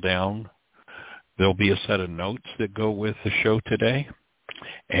drill down, there'll be a set of notes that go with the show today,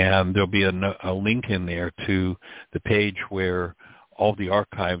 and there'll be a link in there to the page where all the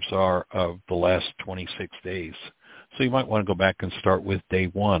archives are of the last 26 days. So you might want to go back and start with day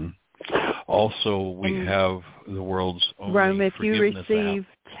one. Also, we have the world's only Rome, if you forgiveness receive app.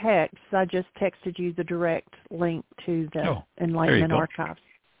 text, I just texted you the direct link to the Enlightenment archives.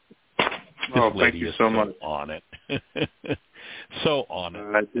 This lady thank you is so much. On it. So on it.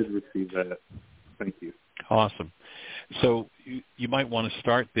 I did receive that. Thank you. Awesome. So you might want to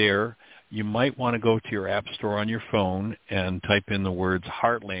start there. You might want to go to your app store on your phone and type in the words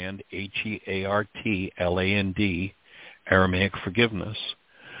Heartland, Heartland, Aramaic forgiveness.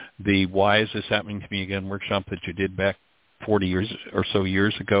 The Why Is This Happening to Me Again workshop that you did back 40 years or so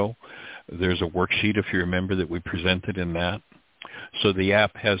years ago, there's a worksheet, if you remember, that we presented in that. So the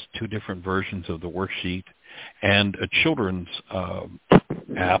app has two different versions of the worksheet, and a children's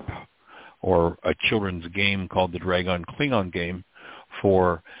app or a children's game called the Dragon Klingon game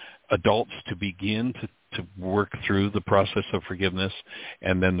for adults to begin to work through the process of forgiveness,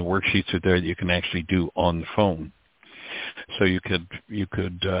 and then the worksheets are there that you can actually do on the phone. So you could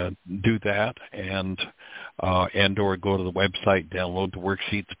do that and or go to the website, download the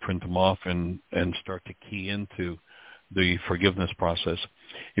worksheets, print them off, and start to key into the forgiveness process.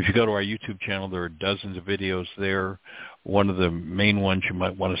 If you go to our YouTube channel, there are dozens of videos there. One of the main ones you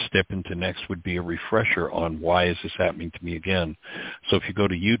might want to step into next would be a refresher on Why Is This Happening to Me Again. So if you go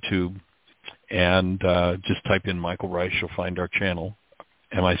to YouTube and just type in Michael Ryce, you'll find our channel,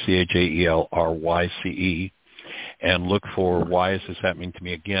 MichaelRyce, and look for Why Is This Happening to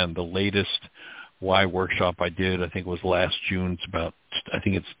Me Again. The latest Why workshop I did, I think it was last June.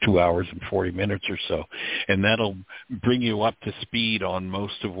 It's 2 hours and 40 minutes or so. And that'll bring you up to speed on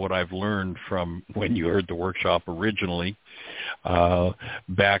most of what I've learned from when you heard the workshop originally.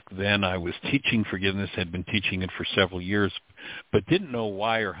 Back then I was teaching forgiveness, had been teaching it for several years, but didn't know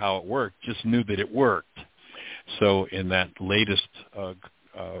why or how it worked, just knew that it worked. So in that latest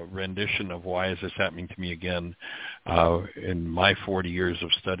rendition of Why Is This Happening to Me Again, in my 40 years of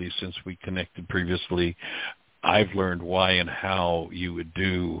study since we connected previously, I've learned why and how you would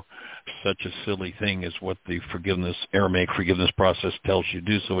do such a silly thing as what the Aramaic forgiveness process tells you to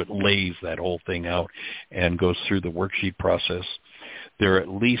do. So it lays that whole thing out and goes through the worksheet process. There are at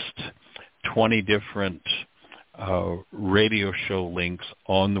least 20 different radio show links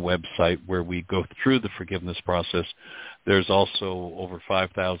on the website where we go through the forgiveness process. There's also over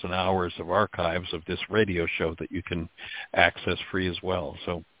 5,000 hours of archives of this radio show that you can access free as well.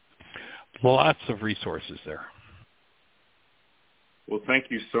 So lots of resources there. Well,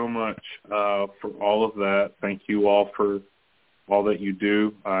 thank you so much for all of that. Thank you all for all that you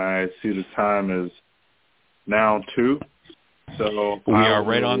do. I see the time is now 2. So we are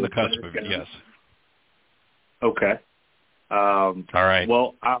right on the cusp of it, yes. Okay. All right.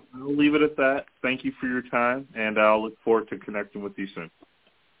 Well, I'll leave it at that. Thank you for your time, and I'll look forward to connecting with you soon.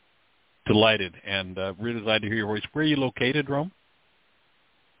 Delighted, and really glad to hear your voice. Where are you located, Rome?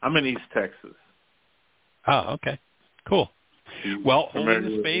 I'm in East Texas. Oh, okay. Cool. Well, holding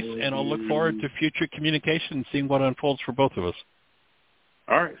the space, and I'll look forward to future communication and seeing what unfolds for both of us.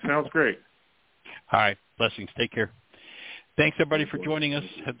 All right. Sounds great. All right. Blessings. Take care. Thanks, everybody, for joining us.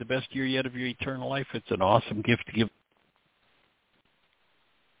 Have the best year yet of your eternal life. It's an awesome gift to give.